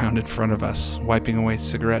sweep the ground in front of us, wiping away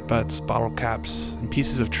cigarette butts, bottle caps, and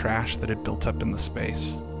pieces of trash that had built up in the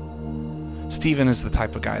space. Stephen is the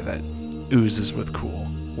type of guy that oozes with cool,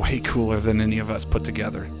 way cooler than any of us put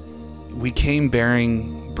together. We came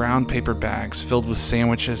bearing brown paper bags filled with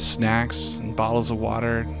sandwiches, snacks, and bottles of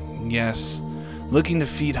water. And yes, looking to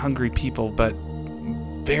feed hungry people, but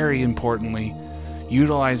very importantly,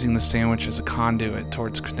 utilizing the sandwich as a conduit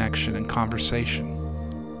towards connection and conversation.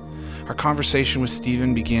 Our conversation with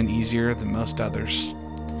Stephen began easier than most others.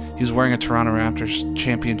 He was wearing a Toronto Raptors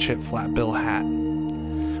championship flat bill hat.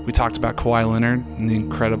 We talked about Kawhi Leonard and the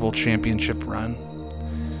incredible championship run.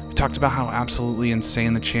 We talked about how absolutely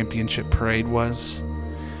insane the championship parade was.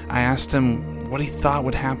 I asked him what he thought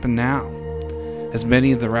would happen now, as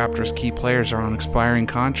many of the Raptors' key players are on expiring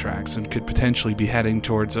contracts and could potentially be heading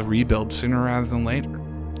towards a rebuild sooner rather than later,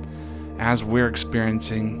 as we're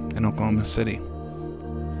experiencing in Oklahoma City.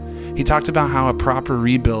 He talked about how a proper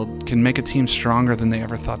rebuild can make a team stronger than they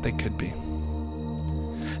ever thought they could be.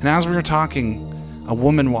 And as we were talking, a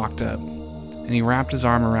woman walked up, and he wrapped his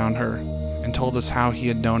arm around her and told us how he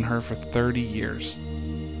had known her for 30 years,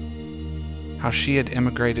 how she had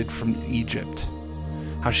immigrated from Egypt,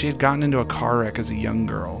 how she had gotten into a car wreck as a young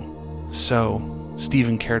girl, so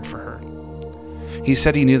Stephen cared for her. He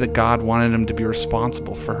said he knew that God wanted him to be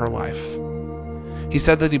responsible for her life. He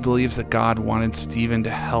said that he believes that God wanted Stephen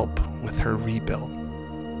to help with her rebuild.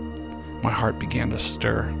 My heart began to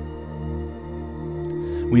stir.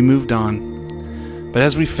 We moved on, but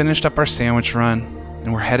as we finished up our sandwich run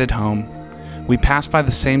and were headed home, we passed by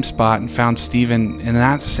the same spot and found Stephen in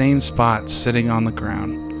that same spot sitting on the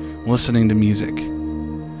ground, listening to music.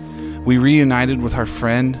 We reunited with our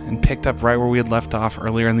friend and picked up right where we had left off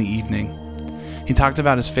earlier in the evening. He talked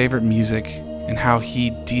about his favorite music and how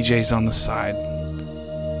he DJs on the side.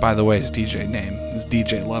 By the way, his DJ name is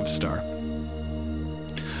DJ Lovestar.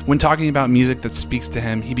 When talking about music that speaks to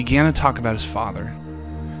him, he began to talk about his father,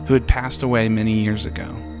 who had passed away many years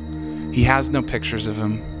ago. He has no pictures of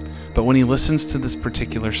him, but when he listens to this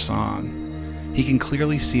particular song, he can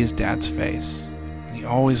clearly see his dad's face. He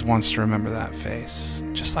always wants to remember that face,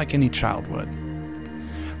 just like any child would.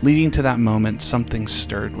 Leading to that moment, something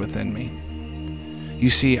stirred within me. You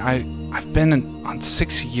see, I've been on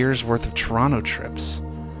 6 years worth of Toronto trips,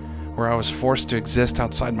 where I was forced to exist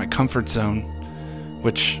outside my comfort zone,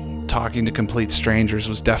 which, talking to complete strangers,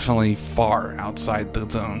 was definitely far outside the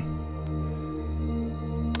zone.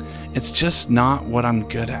 It's just not what I'm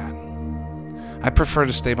good at. I prefer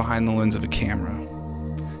to stay behind the lens of a camera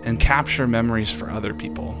and capture memories for other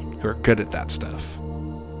people who are good at that stuff.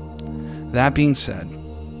 That being said,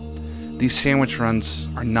 these sandwich runs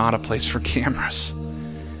are not a place for cameras,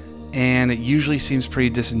 and it usually seems pretty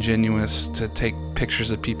disingenuous to take pictures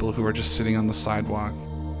of people who are just sitting on the sidewalk,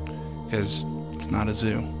 because it's not a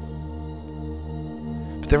zoo.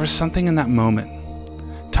 But there was something in that moment,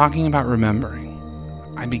 talking about remembering,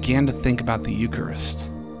 I began to think about the Eucharist.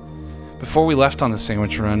 Before we left on the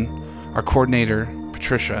sandwich run, our coordinator,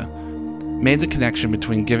 Patricia, made the connection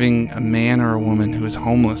between giving a man or a woman who is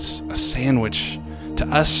homeless a sandwich to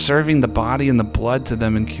us serving the body and the blood to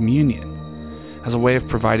them in communion as a way of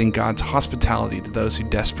providing God's hospitality to those who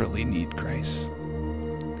desperately need grace.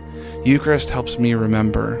 Eucharist helps me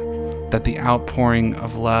remember that the outpouring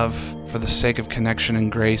of love for the sake of connection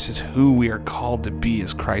and grace is who we are called to be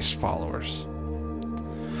as Christ followers.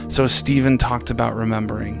 So as Stephen talked about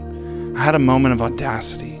remembering, I had a moment of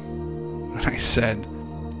audacity when I said,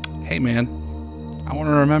 "Hey man, I want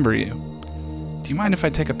to remember you. Do you mind if I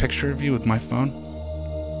take a picture of you with my phone?"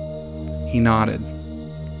 He nodded.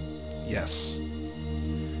 Yes.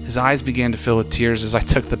 His eyes began to fill with tears as I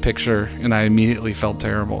took the picture, and I immediately felt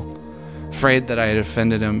terrible, afraid that I had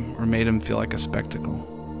offended him or made him feel like a spectacle.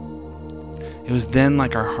 It was then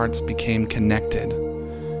like our hearts became connected,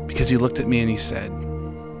 because he looked at me and he said,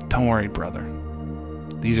 "Don't worry, brother.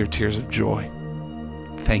 These are tears of joy.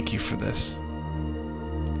 Thank you for this."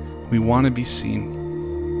 We want to be seen.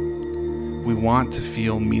 We want to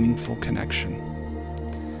feel meaningful connection.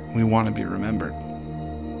 We want to be remembered.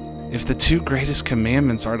 If the two greatest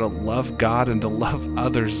commandments are to love God and to love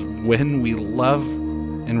others, when we love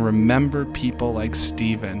and remember people like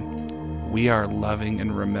Stephen, we are loving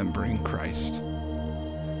and remembering Christ.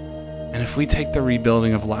 And if we take the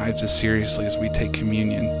rebuilding of lives as seriously as we take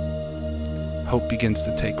communion, hope begins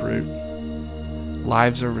to take root.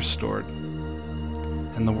 Lives are restored,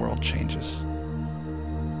 and the world changes.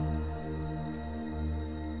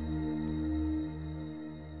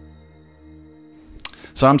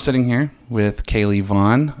 So I'm sitting here with Kaylee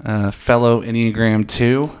Vaughn, fellow Enneagram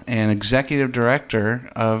 2 and executive director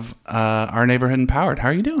of Our Neighborhood Empowered. How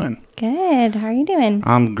are you doing? Good. How are you doing?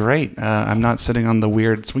 I'm great. I'm not sitting on the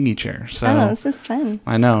weird swingy chair. So this is fun.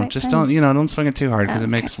 I know. Just don't swing it too hard because it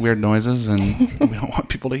makes weird noises and we don't want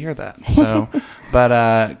people to hear that. So,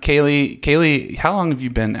 but Kaylee, how long have you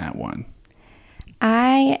been at one?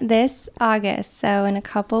 This August, so in a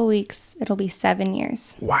couple weeks, it'll be 7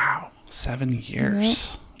 years. Wow. 7 years.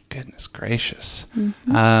 Yep. Goodness gracious.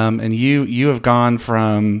 Mm-hmm. And you have gone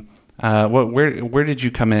from where did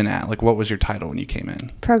you come in at? Like, what was your title when you came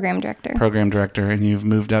in? Program director, and you've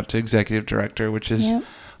moved up to executive director, which has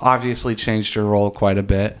obviously changed your role quite a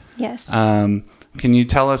bit. Yes. Can you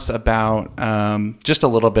tell us about just a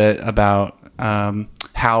little bit about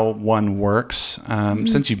how one works?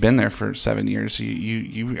 Since you've been there for 7 years,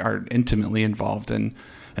 you are intimately involved in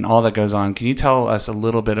all that goes on. Can you tell us a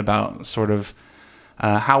little bit about sort of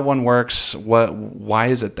how one works? Why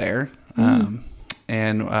is it there?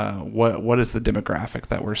 And what is the demographic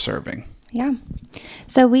that we're serving? Yeah.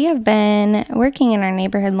 So we have been working in our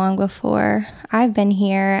neighborhood long before I've been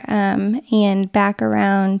here, and back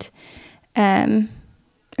around the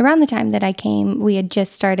time that I came, we had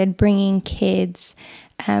just started bringing kids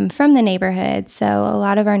from the neighborhood. So a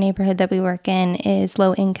lot of our neighborhood that we work in is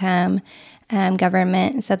low income,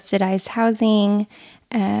 government subsidized housing.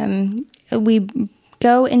 We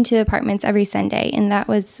go into apartments every Sunday, and that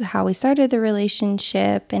was how we started the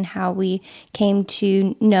relationship and how we came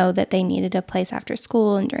to know that they needed a place after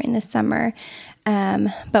school and during the summer.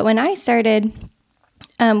 But when I started,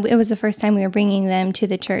 it was the first time we were bringing them to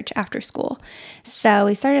the church after school. So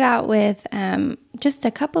we started out with just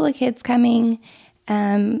a couple of kids coming.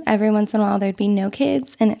 Every once in a while there'd be no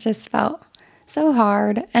kids, and it just felt so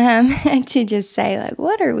hard to just say, like,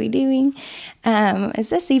 what are we doing? Is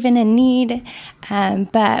this even a need?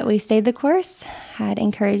 But we stayed the course, had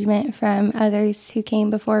encouragement from others who came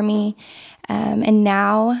before me. And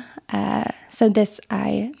now, I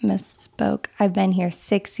misspoke. I've been here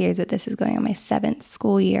 6 years, but this is going on my 7th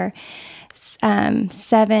school year.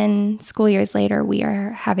 7 school years later, we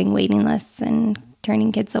are having waiting lists and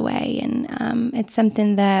turning kids away. And it's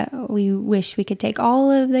something that we wish we could take all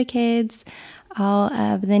of the kids, all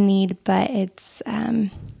of the need, but it's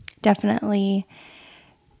definitely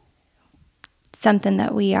something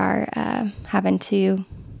that we are having to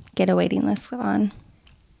get a waiting list on.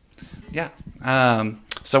 Yeah.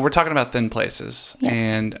 So we're talking about thin places, yes.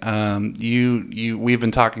 And we've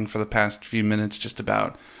been talking for the past few minutes just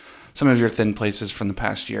about some of your thin places from the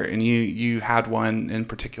past year, and you had one in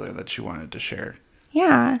particular that you wanted to share.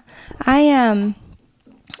 Yeah, I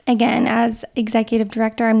again, as executive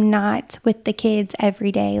director, I'm not with the kids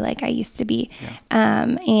every day like I used to be.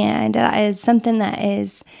 Yeah. And that is something that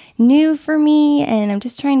is new for me, and I'm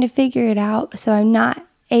just trying to figure it out. So I'm not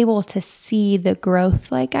able to see the growth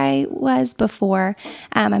like I was before.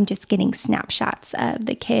 I'm just getting snapshots of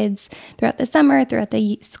the kids throughout the summer, throughout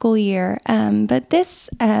the school year. But this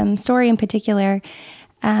story in particular,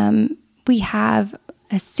 we have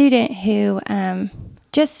a student who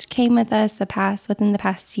just came with us within the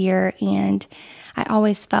past year, and I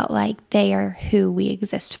always felt like they are who we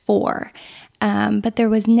exist for. But there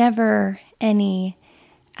was never any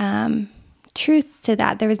truth to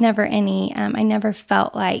that. There was never any, I never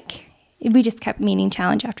felt like, we just kept meeting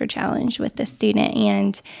challenge after challenge with this student,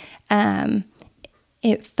 and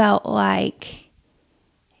it felt like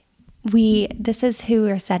this is who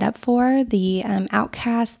we're set up for, the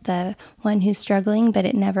outcast, the one who's struggling, but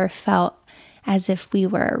it never felt as if we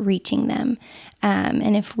were reaching them.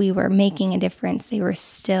 And if we were making a difference, they were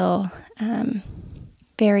still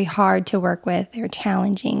very hard to work with. They were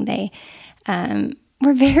challenging. They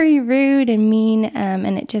were very rude and mean,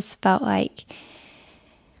 and it just felt like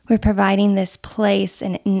we're providing this place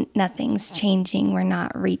and nothing's changing. We're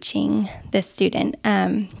not reaching this student.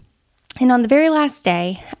 And on the very last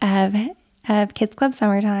day of Kids Club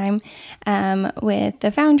Summertime, with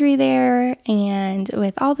the Foundry there and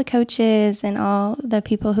with all the coaches and all the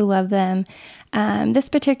people who love them, this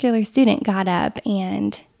particular student got up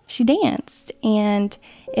and she danced, and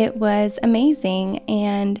it was amazing.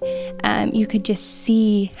 And you could just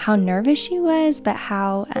see how nervous she was, but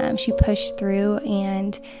how she pushed through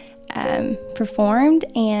and performed.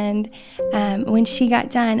 And when she got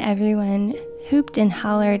done, everyone hooped and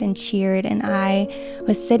hollered and cheered, and I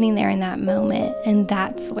was sitting there in that moment, and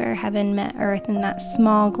that's where heaven met earth, in that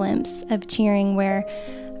small glimpse of cheering where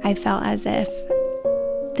I felt as if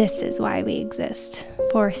this is why we exist,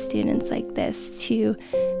 for students like this to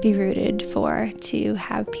be rooted for, to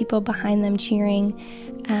have people behind them cheering.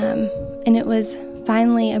 And it was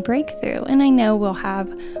finally a breakthrough. And I know we'll have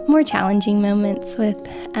more challenging moments with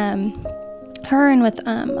her and with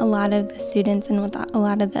a lot of the students and with a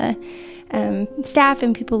lot of the staff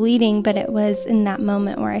and people leading, but it was in that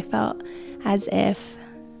moment where I felt as if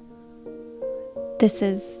this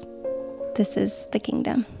is the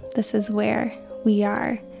kingdom. This is where we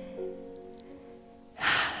are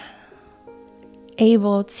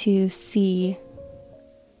able to see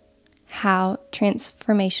how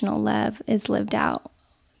transformational love is lived out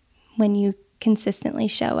when you consistently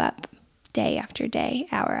show up day after day,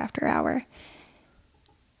 hour after hour.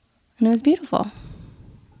 And it was beautiful.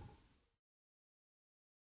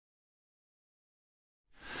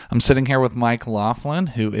 I'm sitting here with Mike Laughlin,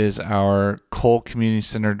 who is our Cole Community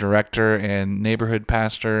Center director and neighborhood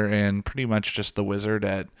pastor, and pretty much just the wizard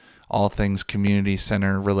at all things community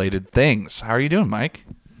center related things. How are you doing, Mike?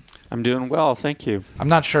 I'm doing well, thank you. I'm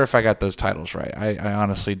not sure if I got those titles right. I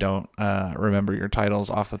honestly don't remember your titles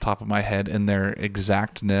off the top of my head in their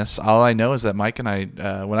exactness. All I know is that Mike and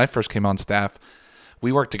I, when I first came on staff,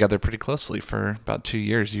 we worked together pretty closely for about 2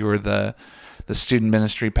 years. You were the student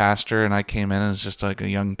ministry pastor, and I came in as just like a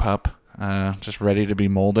young pup, just ready to be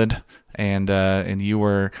molded. And you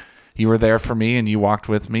were there for me, and you walked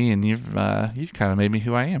with me, and you've kind of made me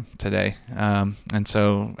who I am today. And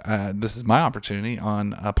so this is my opportunity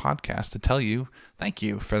on a podcast to tell you thank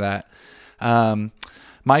you for that.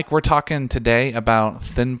 Mike, we're talking today about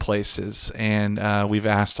thin places, and we've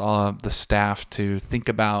asked all of the staff to think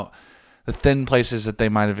about the thin places that they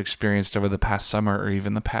might have experienced over the past summer or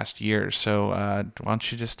even the past year. So why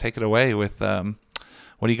don't you just take it away with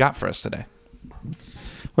what do you got for us today?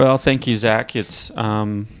 Well, thank you, Zach. It's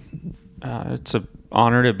an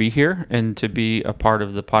honor to be here and to be a part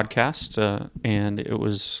of the podcast. And it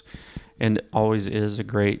was and always is a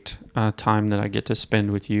great time that I get to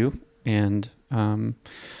spend with you and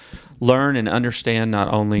learn and understand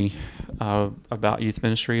not only about youth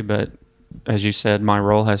ministry, but as you said, my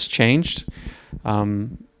role has changed.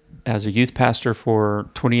 As a youth pastor for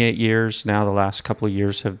 28 years now, the last couple of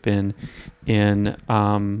years have been in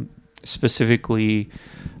specifically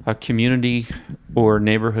a community or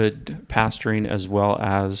neighborhood pastoring, as well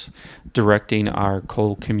as directing our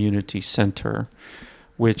Cole Community Center,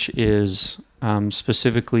 which is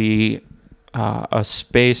specifically a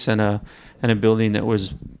space and a building that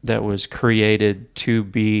was created to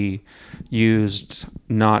be used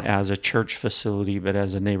not as a church facility, but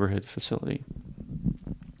as a neighborhood facility.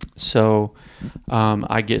 So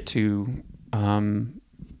I get to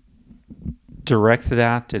direct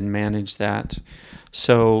that and manage that.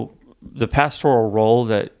 So the pastoral role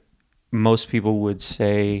that most people would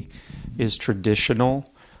say is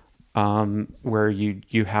traditional, where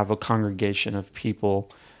you have a congregation of people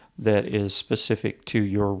that is specific to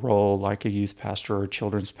your role, like a youth pastor or a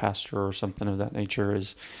children's pastor or something of that nature,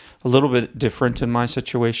 is a little bit different in my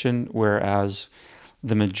situation, whereas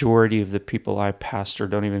the majority of the people I pastor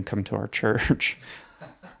don't even come to our church.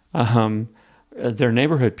 They're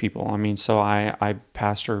neighborhood people. I mean, so I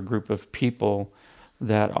pastor a group of people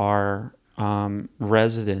that are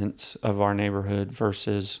residents of our neighborhood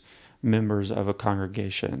versus members of a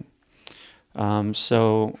congregation.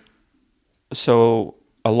 So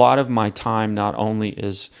a lot of my time not only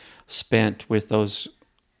is spent with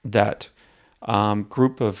that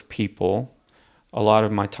group of people, a lot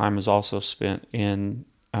of my time is also spent in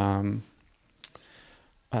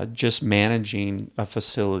just managing a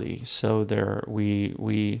facility. So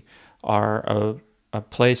we are a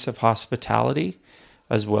place of hospitality,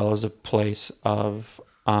 as well as a place of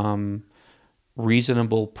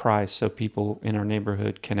reasonable price, so people in our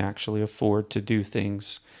neighborhood can actually afford to do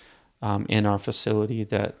things in our facility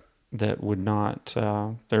that would not,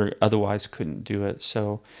 they otherwise couldn't do it.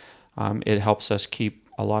 So it helps us keep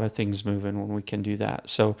a lot of things moving when we can do that.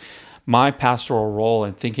 So my pastoral role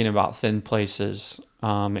in thinking about thin places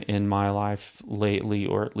in my life lately,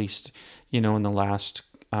 or at least, in the last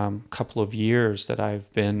couple of years that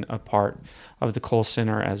I've been a part of the Cole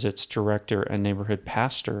Center as its director and neighborhood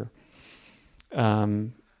pastor,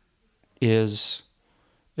 is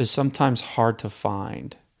sometimes hard to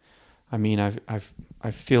find. I mean,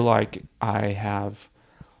 I feel like I've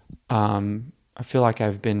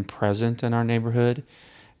been present in our neighborhood,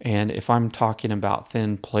 and if I'm talking about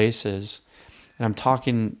thin places, and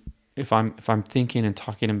if I'm thinking and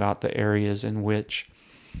talking about the areas in which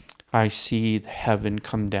I see heaven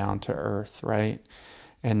come down to earth, right?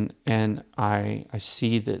 And I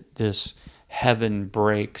see that this heaven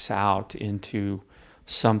breaks out into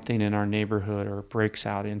something in our neighborhood, or breaks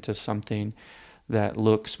out into something that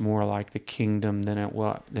looks more like the kingdom than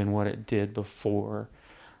what it did before.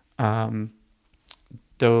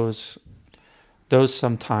 Those those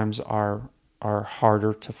sometimes are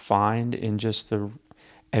harder to find in just the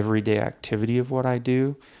everyday activity of what I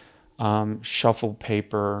do. Shuffle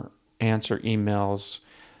paper, answer emails,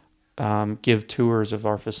 give tours of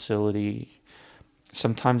our facility.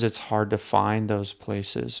 Sometimes it's hard to find those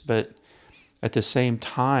places, but at the same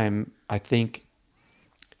time, I think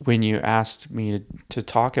when you asked me to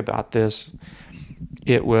talk about this,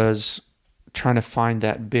 it was trying to find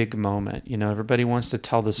that big moment. You know, everybody wants to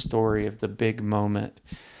tell the story of the big moment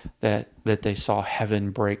that they saw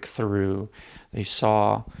heaven break through. They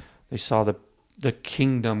saw the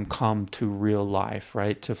kingdom come to real life,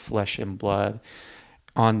 right? To flesh and blood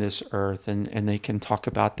on this earth. And they can talk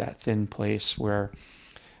about that thin place where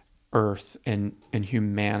earth and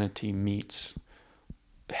humanity meets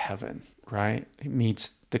heaven, right? It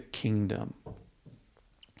meets the kingdom.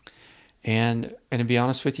 And to be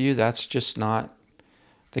honest with you, that's just not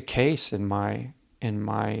the case in my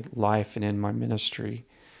life and in my ministry.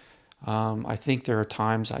 I think there are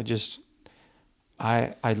times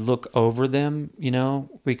I look over them, you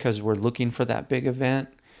know, because we're looking for that big event.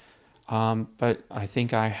 But I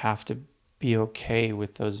think I have to be okay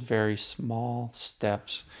with those very small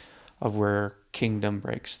steps of where kingdom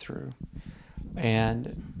breaks through.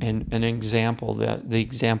 And an example, the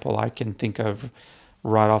example I can think of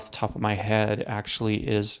right off the top of my head actually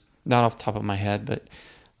is, not off the top of my head, but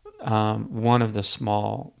one of the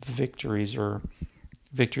small victories, or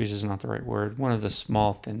victories is not the right word, one of the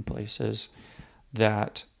small thin places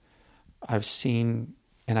that I've seen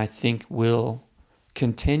and I think will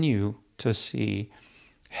continue to see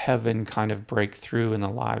heaven kind of break through in the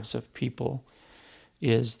lives of people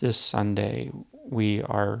is this Sunday. We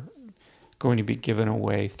are going to be giving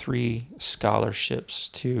away 3 scholarships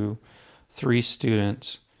to 3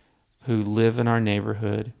 students who live in our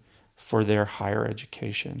neighborhood for their higher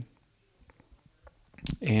education.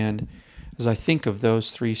 And as I think of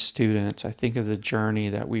those 3 students, I think of the journey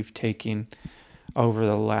that we've taken over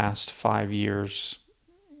the last 5 years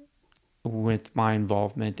with my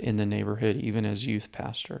involvement in the neighborhood, even as youth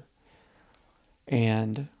pastor,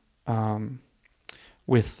 and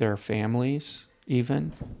with their families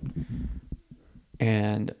even.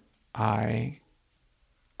 And I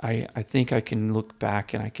think I can look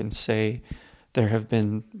back and I can say there have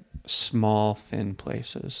been small, thin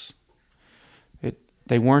places.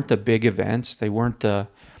 They weren't the big events. They weren't the,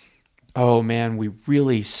 oh man, we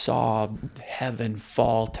really saw heaven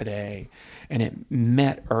fall today and it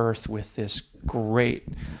met earth with this great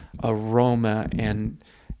aroma and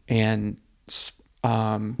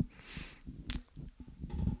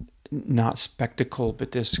not spectacle,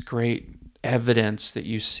 but this great evidence that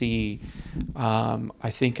you see. I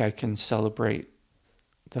think I can celebrate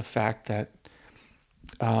the fact that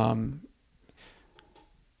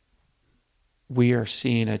we are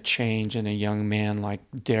seeing a change in a young man like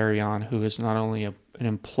Darion, who is not only an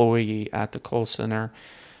employee at the Cole Center,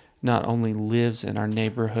 not only lives in our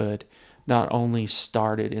neighborhood, not only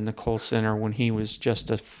started in the Cole Center when he was just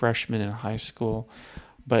a freshman in high school,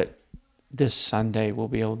 but this Sunday we'll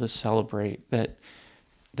be able to celebrate that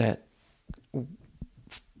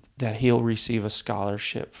he'll receive a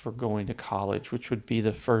scholarship for going to college, which would be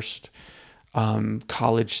the first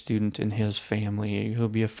college student in his family. He'll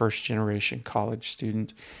be a first-generation college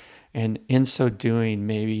student. And in so doing,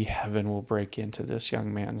 maybe heaven will break into this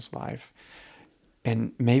young man's life.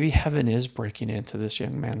 And maybe heaven is breaking into this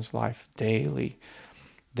young man's life daily,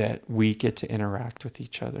 that we get to interact with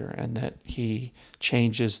each other and that he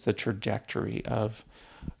changes the trajectory of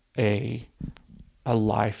a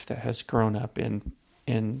life that has grown up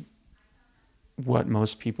in what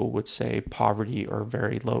most people would say poverty or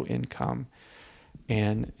very low income.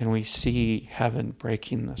 And we see heaven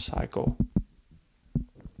breaking the cycle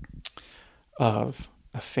of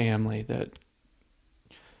a family that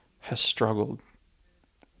has struggled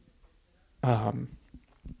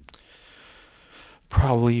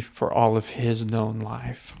probably for all of his known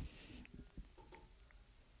life.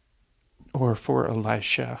 Or for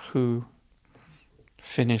Elisha, who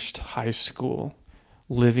finished high school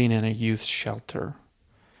living in a youth shelter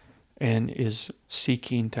and is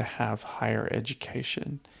seeking to have higher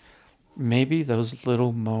education. Maybe those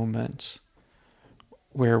little moments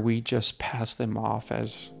where we just pass them off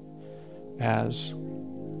as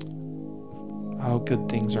oh, good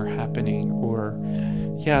things are happening, or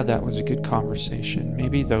yeah, that was a good conversation.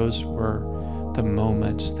 Maybe those were the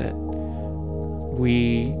moments that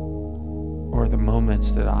the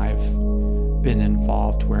moments that I've been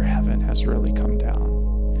involved where heaven has really come down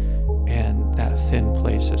and that thin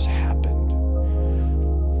place has happened.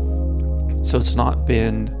 So it's not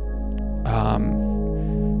been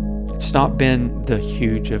the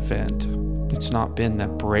huge event It's not been the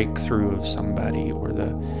breakthrough of somebody or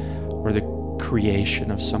the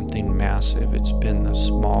creation of something massive. It's been the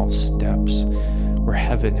small steps where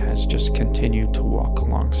heaven has just continued to walk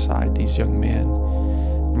alongside these young men,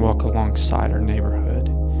 walk alongside our neighborhood,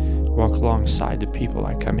 walk alongside the people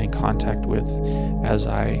I come in contact with as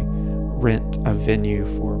I rent a venue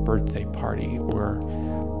for a birthday party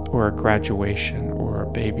or a graduation or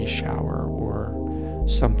a baby shower or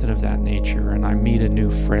something of that nature. And I meet a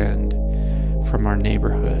new friend from our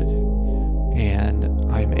neighborhood, and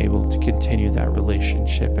I'm able to continue that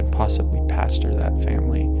relationship and possibly pastor that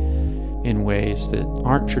family in ways that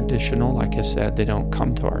aren't traditional. Like I said, they don't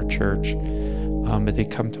come to our church, but they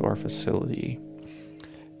come to our facility.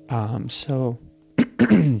 So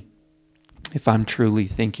if I'm truly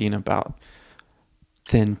thinking about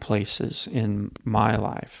thin places in my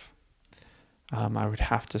life, I would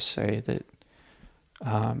have to say that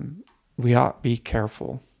we ought to be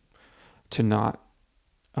careful to not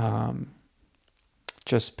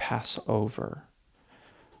just pass over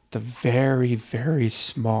the very, very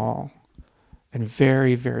small and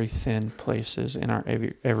very, very thin places in our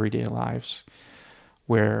everyday lives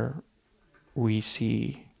where we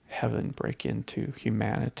see heaven break into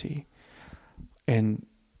humanity and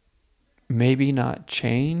maybe not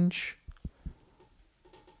change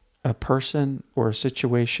a person or a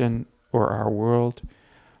situation or our world,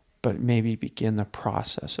 but maybe begin the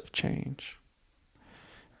process of change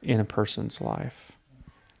in a person's life,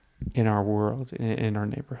 in our world, in our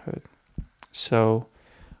neighborhood. So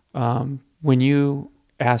when you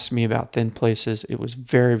asked me about thin places, it was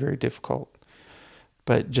very, very difficult.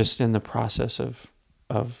 But just in the process of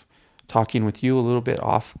talking with you a little bit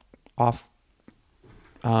off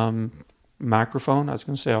microphone, I was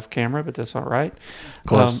going to say off camera, but that's not right.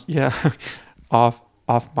 Close.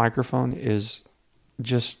 Off microphone is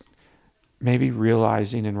just maybe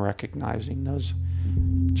realizing and recognizing those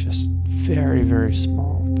just very, very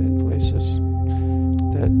small, thin places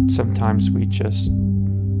that sometimes we just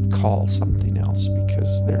call something else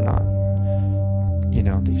because they're not,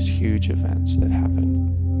 these huge events that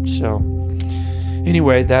happen. So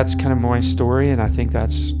anyway, that's kind of my story, and I think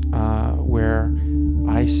that's where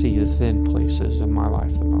I see the thin places in my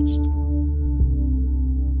life the most.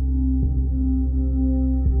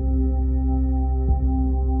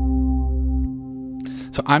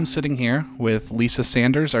 So I'm sitting here with Lisa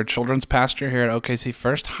Sanders, our children's pastor here at OKC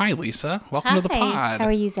First. Hi, Lisa. Welcome to the pod. How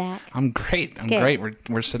are you, Zach? I'm great. Good. Great.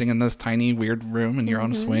 We're sitting in this tiny, weird room, and you're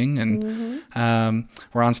on a swing, and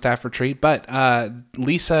we're on staff retreat. But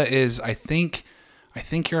Lisa is, I think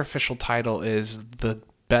your official title is the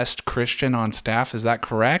best Christian on staff. Is that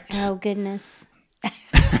correct? Oh, goodness. I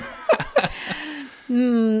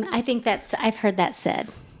think I've heard that said.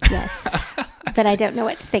 Yes. But I don't know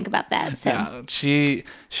what to think about that. So yeah,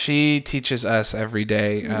 she teaches us every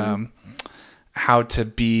day how to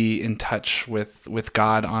be in touch with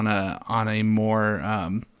God on a more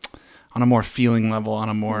feeling level, on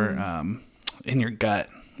a more in your gut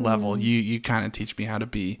level. You kind of teach me how to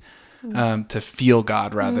be to feel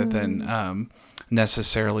God rather than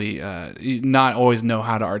necessarily not always know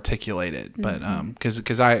how to articulate it, but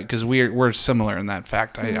because we're similar in that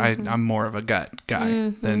fact. I'm more of a gut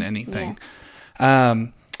guy than anything. yes.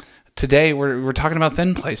 Today we're talking about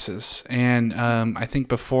thin places, and I think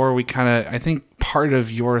part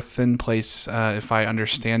of your thin place, if I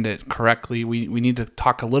understand it correctly, we need to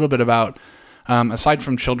talk a little bit about aside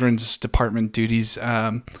from children's department duties.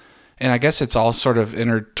 And I guess it's all sort of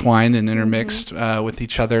intertwined and intermixed with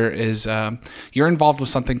each other, is you're involved with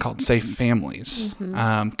something called Safe Families.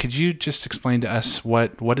 Could you just explain to us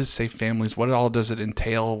what is Safe Families? What all does it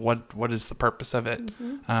entail? What is the purpose of it?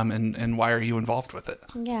 And why are you involved with it?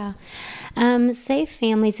 Yeah. Safe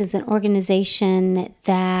Families is an organization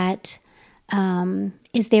that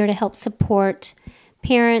is there to help support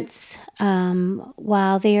parents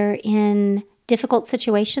while they're in difficult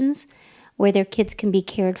situations, where their kids can be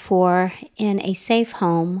cared for in a safe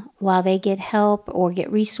home while they get help or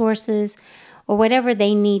get resources or whatever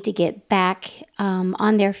they need to get back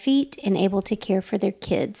on their feet and able to care for their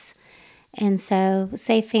kids. And so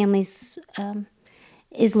Safe Families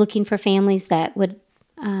is looking for families that would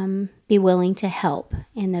be willing to help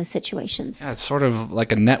in those situations. Yeah, it's sort of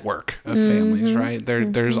like a network of families, right?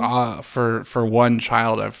 There's for one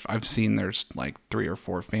child, I've seen there's like 3 or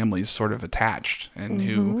 4 families sort of attached, and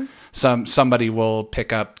who somebody will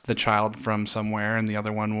pick up the child from somewhere, and the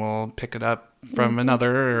other one will pick it up from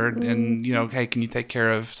another, and hey, can you take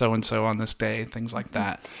care of so and so on this day? Things like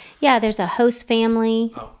that. Yeah, there's a host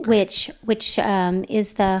family, which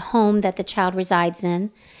is the home that the child resides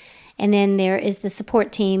in. And then there is the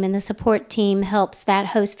support team, and the support team helps that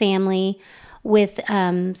host family with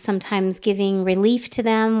sometimes giving relief to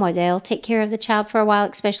them, or they'll take care of the child for a while,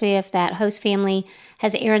 especially if that host family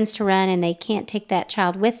has errands to run and they can't take that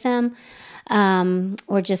child with them,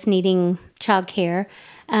 or just needing child care.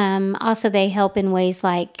 Also, they help in ways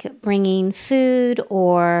like bringing food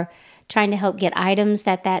or trying to help get items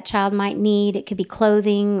that child might need. It could be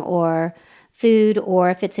clothing or food, or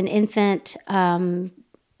if it's an infant,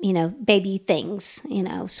 baby things,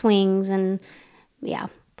 swings and,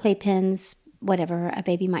 playpens, whatever a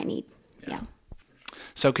baby might need. Yeah.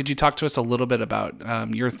 So could you talk to us a little bit about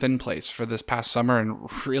your Thin Place for this past summer, and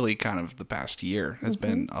really kind of the past year has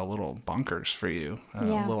been a little bonkers for you, a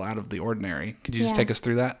little out of the ordinary. Could you just take us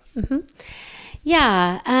through that?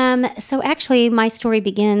 Yeah. So actually my story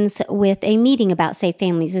begins with a meeting about Safe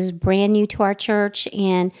Families. This is brand new to our church,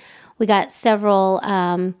 and we got several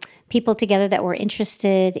people together that were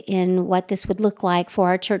interested in what this would look like for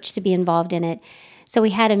our church to be involved in it. So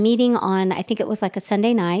we had a meeting on, I think it was like a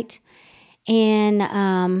Sunday night, and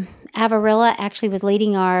Avarilla actually was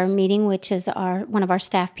leading our meeting, which is one of our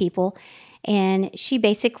staff people, and she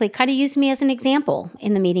basically kind of used me as an example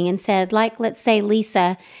in the meeting and said, like, let's say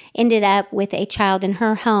Lisa ended up with a child in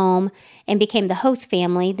her home and became the host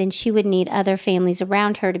family, then she would need other families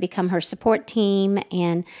around her to become her support team.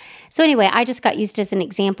 And so anyway, I just got used as an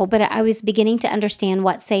example, but I was beginning to understand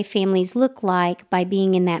what Safe Families look like by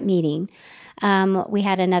being in that meeting. We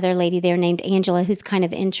had another lady there named Angela who's kind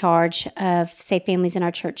of in charge of Safe Families in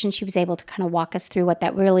our church, and she was able to kind of walk us through what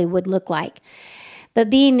that really would look like. But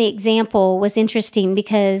being the example was interesting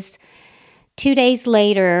because 2 days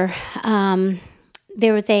later,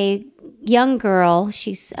 there was a young girl.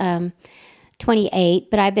 She's 28,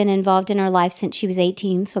 but I've been involved in her life since she was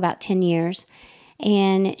 18, so about 10 years.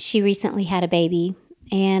 And she recently had a baby,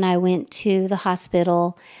 and I went to the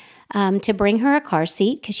hospital to bring her a car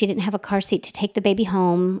seat because she didn't have a car seat to take the baby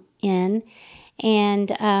home in. And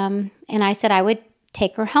I said I would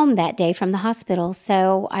take her home that day from the hospital.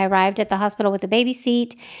 So I arrived at the hospital with a baby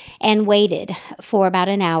seat and waited for about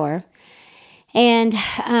an hour. And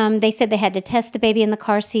they said they had to test the baby in the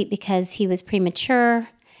car seat because he was premature,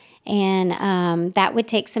 and that would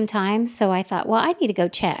take some time. So I thought, well, I need to go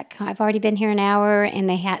check. I've already been here an hour, and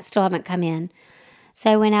they still haven't come in. So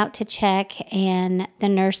I went out to check, and the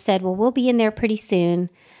nurse said, well, we'll be in there pretty soon.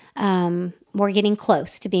 We're getting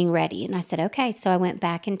close to being ready. And I said, okay. So I went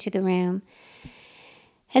back into the room.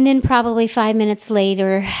 And then probably 5 minutes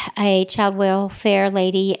later, a child welfare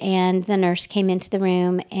lady and the nurse came into the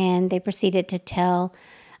room, and they proceeded to tell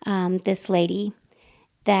this lady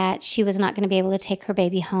that she was not going to be able to take her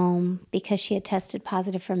baby home because she had tested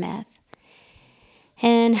positive for meth.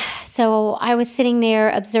 And so I was sitting there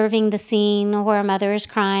observing the scene where a mother is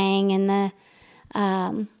crying, and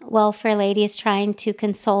the welfare lady is trying to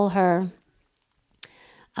console her.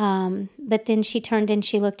 But then she turned and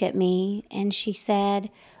she looked at me and she said,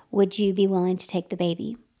 would you be willing to take the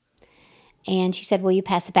baby? And she said, will you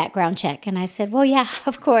pass a background check? And I said, well, yeah,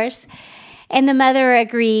 of course. And the mother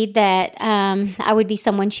agreed that I would be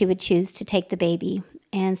someone she would choose to take the baby.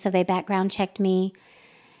 And so they background checked me.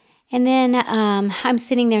 And then I'm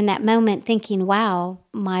sitting there in that moment thinking, wow,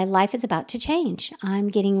 my life is about to change. I'm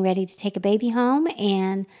getting ready to take a baby home,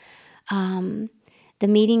 and the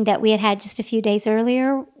meeting that we had just a few days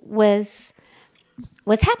earlier was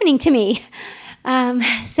happening to me.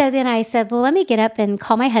 So then I said, well, let me get up and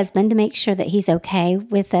call my husband to make sure that he's okay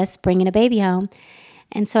with us bringing a baby home.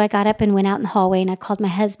 And so I got up and went out in the hallway, and I called my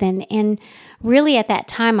husband. And really at that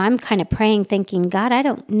time, I'm kind of praying, thinking, God, I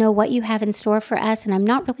don't know what you have in store for us, and I'm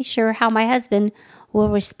not really sure how my husband will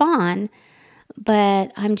respond.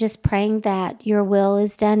 But I'm just praying that your will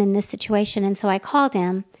is done in this situation. And so I called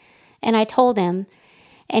him, and I told him,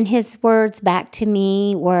 and his words back to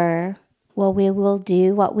me were, well, we will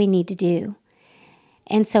do what we need to do.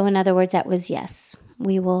 And so in other words, that was yes.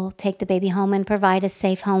 We will take the baby home and provide a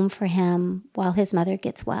safe home for him while his mother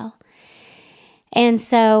gets well. And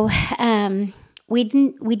so we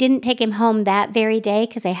didn't take him home that very day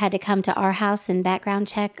because they had to come to our house and background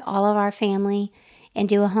check all of our family and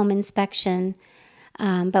do a home inspection.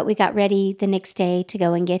 But we got ready the next day to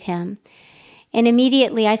go and get him. And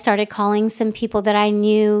immediately I started calling some people that I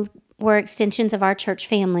knew were extensions of our church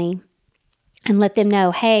family and let them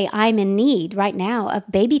know, hey, I'm in need right now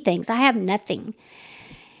of baby things. I have nothing.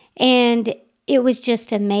 And it was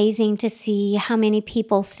just amazing to see how many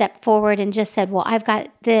people stepped forward and just said, well, I've got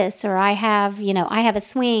this, or I have a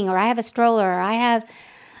swing, or I have a stroller, or I have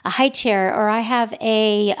a high chair, or I have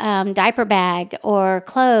a diaper bag or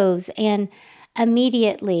clothes. And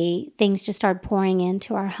immediately things just started pouring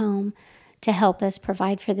into our home to help us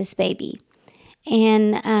provide for this baby.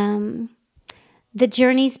 And the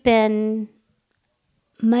journey's been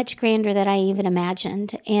much grander than I even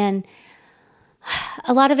imagined. And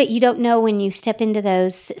a lot of it you don't know when you step into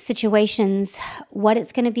those situations what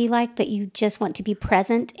it's going to be like, but you just want to be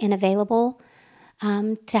present and available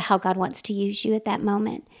to how God wants to use you at that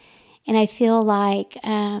moment. And I feel like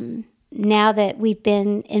now that we've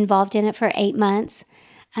been involved in it for 8 months,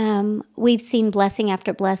 we've seen blessing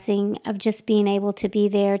after blessing of just being able to be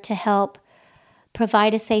there to help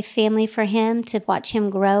provide a safe family for him, to watch him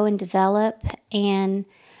grow and develop. And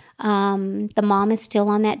the mom is still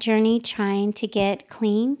on that journey trying to get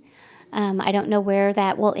clean. I don't know where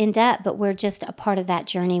that will end up, but we're just a part of that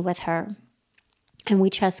journey with her. And we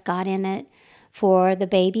trust God in it for the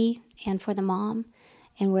baby and for the mom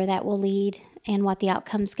and where that will lead and what the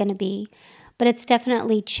outcome's going to be. But it's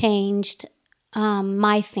definitely changed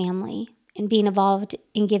my family in being involved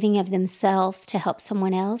in giving of themselves to help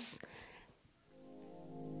someone else.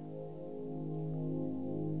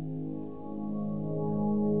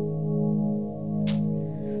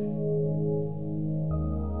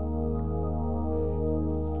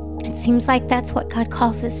 It seems like that's what God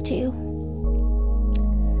calls us to,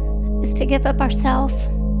 is to give up ourselves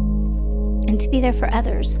and to be there for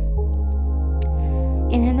others.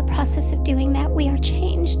 And in the process of doing that, we are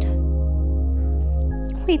changed.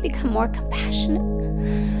 We become more compassionate,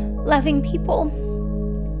 loving people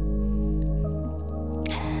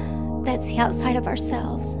that see outside of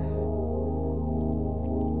ourselves.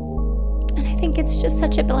 And I think it's just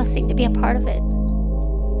such a blessing to be a part of it.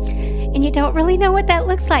 And you don't really know what that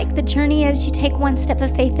looks like. The journey is you take one step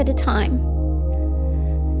of faith at a time.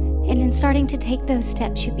 And in starting to take those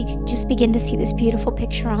steps, you just begin to see this beautiful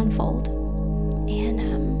picture unfold.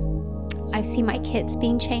 And I've seen my kids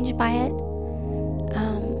being changed by it.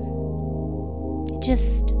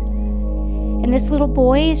 And this little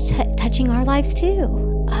boy is touching our lives too.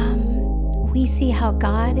 We see how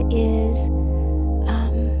God is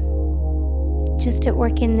just at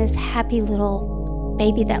work in this happy little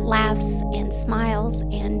baby that laughs and smiles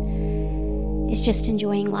and is just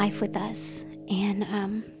enjoying life with us.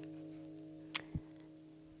 And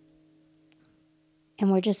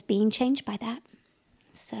we're just being changed by that.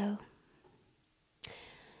 So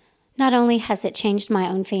not only has it changed my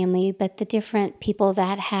own family, but the different people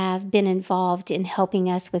that have been involved in helping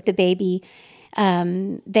us with the baby,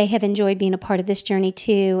 they have enjoyed being a part of this journey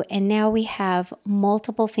too. And now we have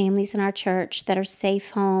multiple families in our church that are safe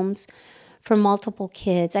homes for multiple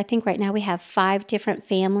kids. I think right now we have 5 different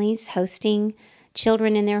families hosting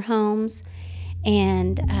children in their homes.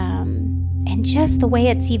 And just the way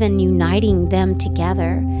it's even uniting them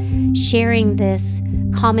together, sharing this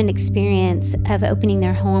common experience of opening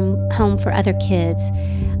their home for other kids.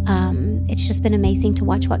 It's just been amazing to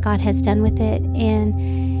watch what God has done with it.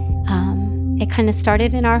 And it kind of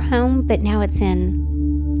started in our home, but now it's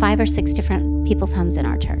in 5 or 6 different people's homes in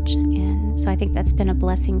our church. And so I think that's been a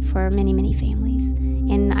blessing for many, many families.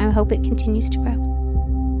 And I hope it continues to grow.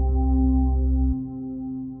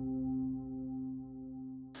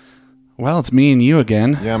 Well, it's me and you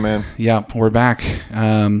again. Yeah, man. Yeah, we're back.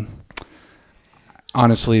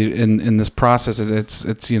 Honestly, in this process,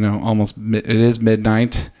 it's almost it is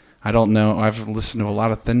midnight. I don't know. I've listened to a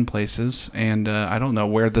lot of Thin Places, and I don't know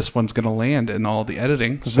where this one's going to land in all the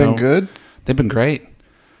editing. It's been good. They've been great.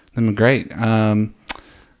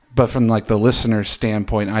 But from like the listener's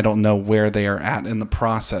standpoint, I don't know where they are at in the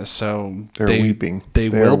process. So they're weeping. They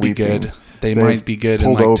will be good. They've might be good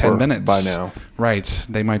in like 10 minutes. By now. Right.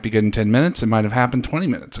 They might be good in 10 minutes. It might have happened 20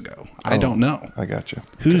 minutes ago. I don't know. I got you.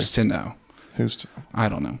 Who's to know? I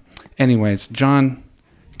don't know. Anyways, John,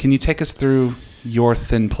 can you take us through your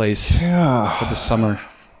Thin Place for the summer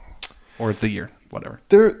or the year, whatever?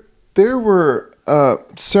 There were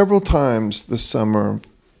several times this summer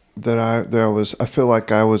that I feel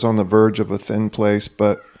like I was on the verge of a thin place,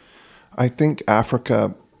 but I think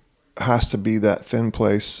Africa has to be that thin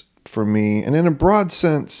place for me. And in a broad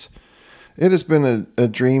sense, it has been a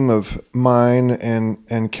dream of mine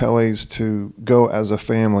and Kelly's to go as a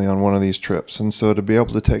family on one of these trips. And so to be able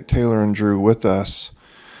to take Taylor and Drew with us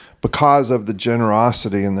because of the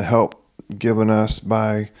generosity and the help given us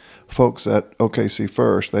by folks at OKC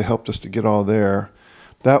First, they helped us to get all there.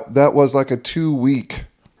 That was like a 2-week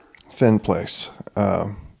thin place.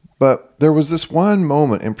 But there was this one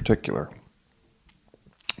moment in particular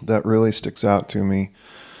that really sticks out to me,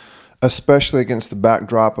 especially against the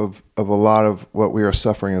backdrop of a lot of what we are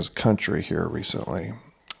suffering as a country here recently.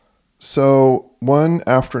 So one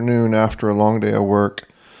afternoon after a long day of work,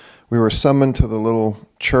 we were summoned to the little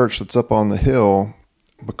church that's up on the hill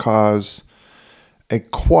because a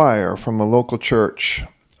choir from a local church.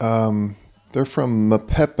 They're from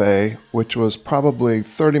Mapepe, which was probably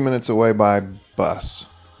 30 minutes away by bus.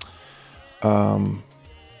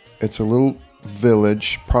 It's a little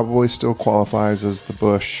village, probably still qualifies as the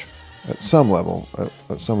bush at some level,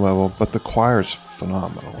 but the choir's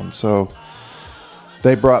phenomenal. And so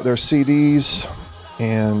they brought their CDs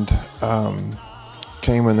and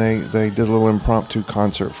came and they did a little impromptu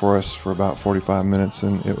concert for us for about 45 minutes,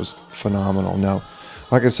 and it was phenomenal. Now,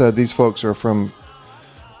 like I said, these folks are from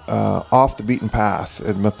off the beaten path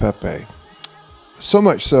at Mapepe. So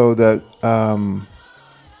much so that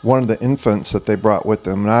one of the infants that they brought with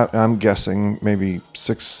them, and I'm guessing maybe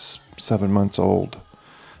 6-7 months old,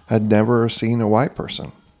 had never seen a white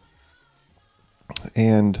person.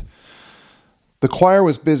 And the choir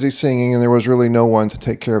was busy singing, and there was really no one to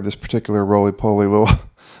take care of this particular roly-poly little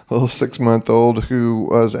 6-month-old who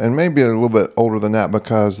was, and maybe a little bit older than that,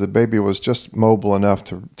 because the baby was just mobile enough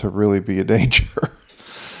to really be a danger.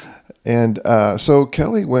 And so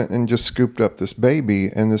Kelly went and just scooped up this baby,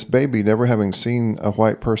 and this baby, never having seen a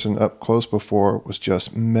white person up close before, was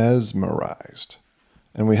just mesmerized.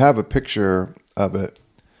 And we have a picture of it.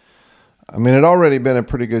 I mean, it had already been a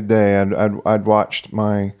pretty good day. I'd watched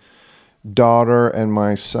my daughter and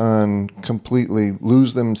my son completely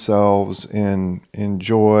lose themselves in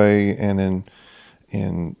joy and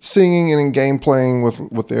in singing and in game playing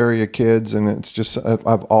with the area kids, and it's just,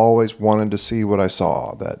 I've always wanted to see what I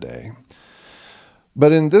saw that day.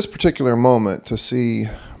 But in this particular moment, to see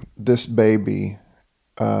this baby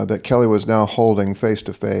that Kelly was now holding face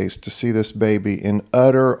to face, to see this baby in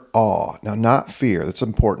utter awe, now not fear, that's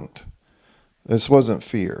important. This wasn't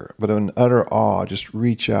fear, but in utter awe, just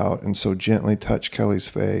reach out and so gently touch Kelly's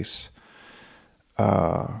face.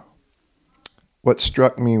 What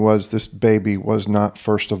struck me was this baby was not,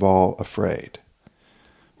 first of all, afraid.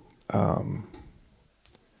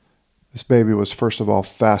 This baby was, first of all,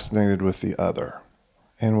 fascinated with the other,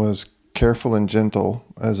 and was careful and gentle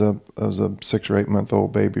as a 6 or 8 month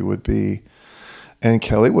old baby would be. And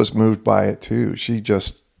Kelly was moved by it too.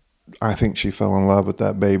 I think she fell in love with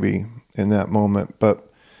that baby in that moment.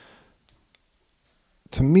 But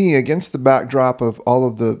to me, against the backdrop of all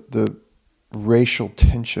of the racial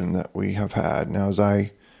tension that we have had. Now, as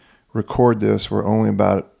I record this, we're only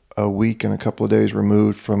about a week and a couple of days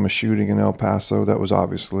removed from a shooting in El Paso that was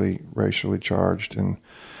obviously racially charged. And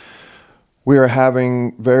we are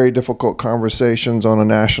having very difficult conversations on a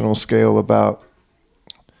national scale about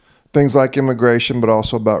things like immigration, but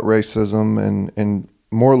also about racism. And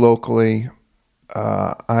more locally,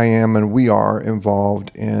 I am and we are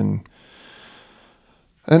involved in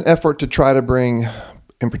an effort to try to bring,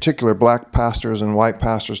 in particular, black pastors and white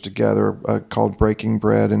pastors together, called Breaking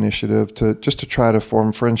Bread Initiative, to try to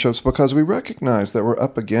form friendships, because we recognize that we're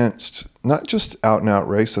up against not just out and out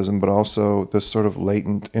racism, but also this sort of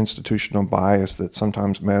latent institutional bias that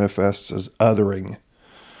sometimes manifests as othering.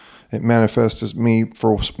 It manifests as me,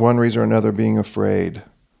 for one reason or another, being afraid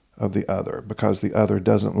of the other because the other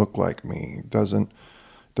doesn't look like me, doesn't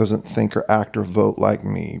think or act or vote like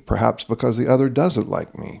me, perhaps because the other doesn't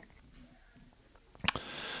like me.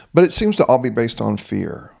 But it seems to all be based on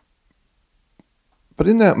fear. But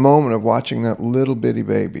in that moment of watching that little bitty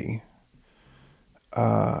baby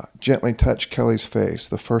gently touch Kelly's face,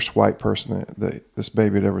 the first white person that this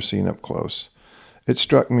baby had ever seen up close, it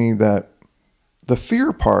struck me that the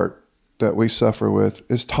fear part that we suffer with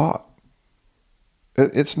is taught.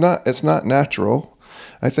 It's not natural.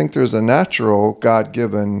 I think there's a natural,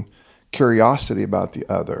 God-given curiosity about the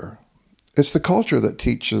other. It's the culture that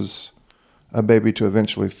teaches a baby to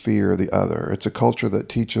eventually fear the other. It's a culture that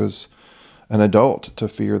teaches an adult to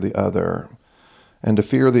fear the other, and to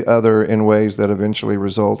fear the other in ways that eventually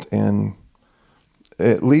result in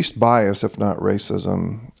at least bias, if not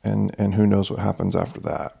racism, and who knows what happens after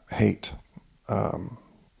that, hate, and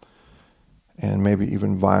maybe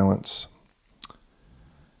even violence.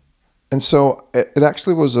 And so it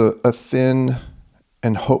actually was a thin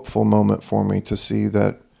and hopeful moment for me to see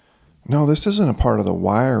that, no, this isn't a part of the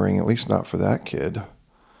wiring, at least not for that kid.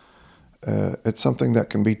 It's something that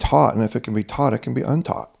can be taught, and if it can be taught, it can be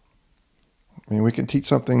untaught. I mean, we can teach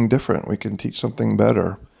something different. We can teach something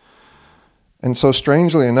better. And so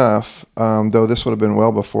strangely enough, though this would have been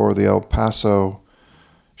well before the El Paso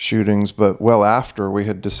shootings, but well after we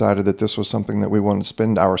had decided that this was something that we wanted to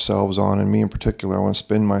spend ourselves on, and me in particular, I want to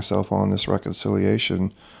spend myself on this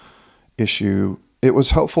reconciliation issue. It was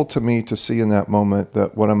helpful to me to see in that moment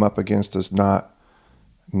that what I'm up against is not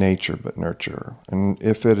nature, but nurture. And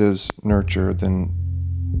if it is nurture, then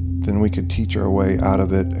we could teach our way out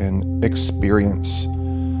of it and experience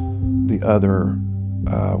the other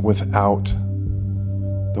without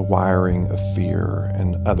the wiring of fear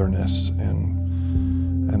and otherness,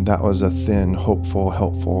 and that was a thin, hopeful,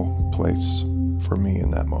 helpful place for me in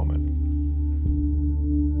that moment.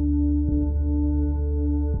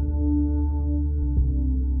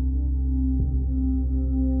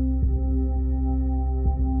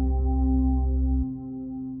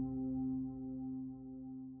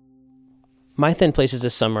 My thin places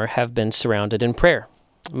this summer have been surrounded in prayer.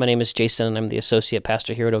 My name is Jason, and I'm the associate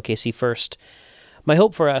pastor here at OKC First. My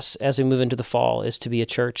hope for us as we move into the fall is to be a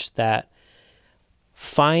church that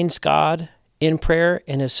finds God in prayer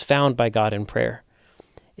and is found by God in prayer.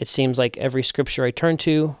 It seems like every scripture I turned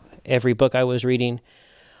to, every book I was reading,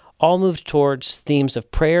 all moved towards themes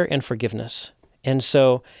of prayer and forgiveness. And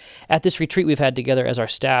so at this retreat we've had together as our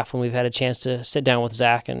staff, when we've had a chance to sit down with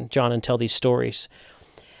Zach and John and tell these stories,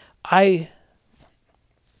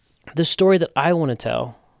 the story that I want to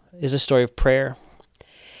tell is a story of prayer.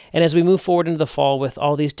 And as we move forward into the fall with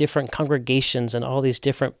all these different congregations and all these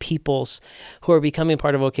different peoples who are becoming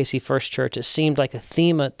part of OKC First Church, it seemed like a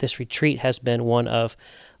theme at this retreat has been one of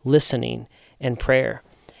listening and prayer.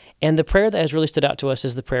 And the prayer that has really stood out to us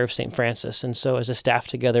is the prayer of St. Francis. And so as a staff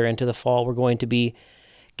together into the fall, we're going to be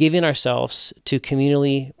giving ourselves to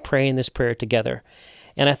communally praying this prayer together.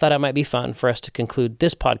 And I thought it might be fun for us to conclude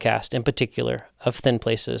this podcast in particular of Thin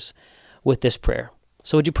Places with this prayer.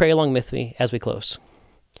 So would you pray along with me as we close?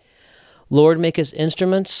 Lord, make us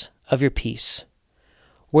instruments of your peace.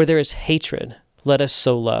 Where there is hatred, let us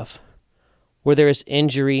sow love. Where there is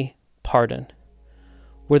injury, pardon.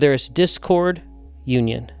 Where there is discord,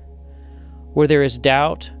 union. Where there is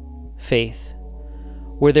doubt, faith.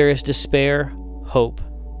 Where there is despair, hope.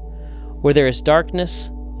 Where there is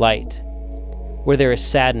darkness, light. Where there is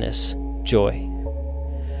sadness, joy.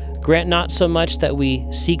 Grant not so much that we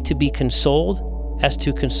seek to be consoled as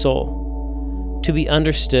to console, to be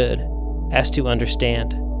understood as to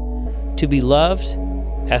understand, to be loved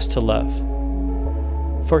as to love.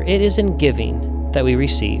 For it is in giving that we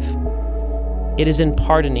receive, it is in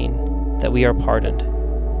pardoning that we are pardoned,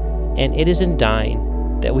 and it is in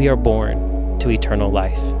dying that we are born to eternal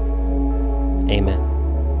life. Amen.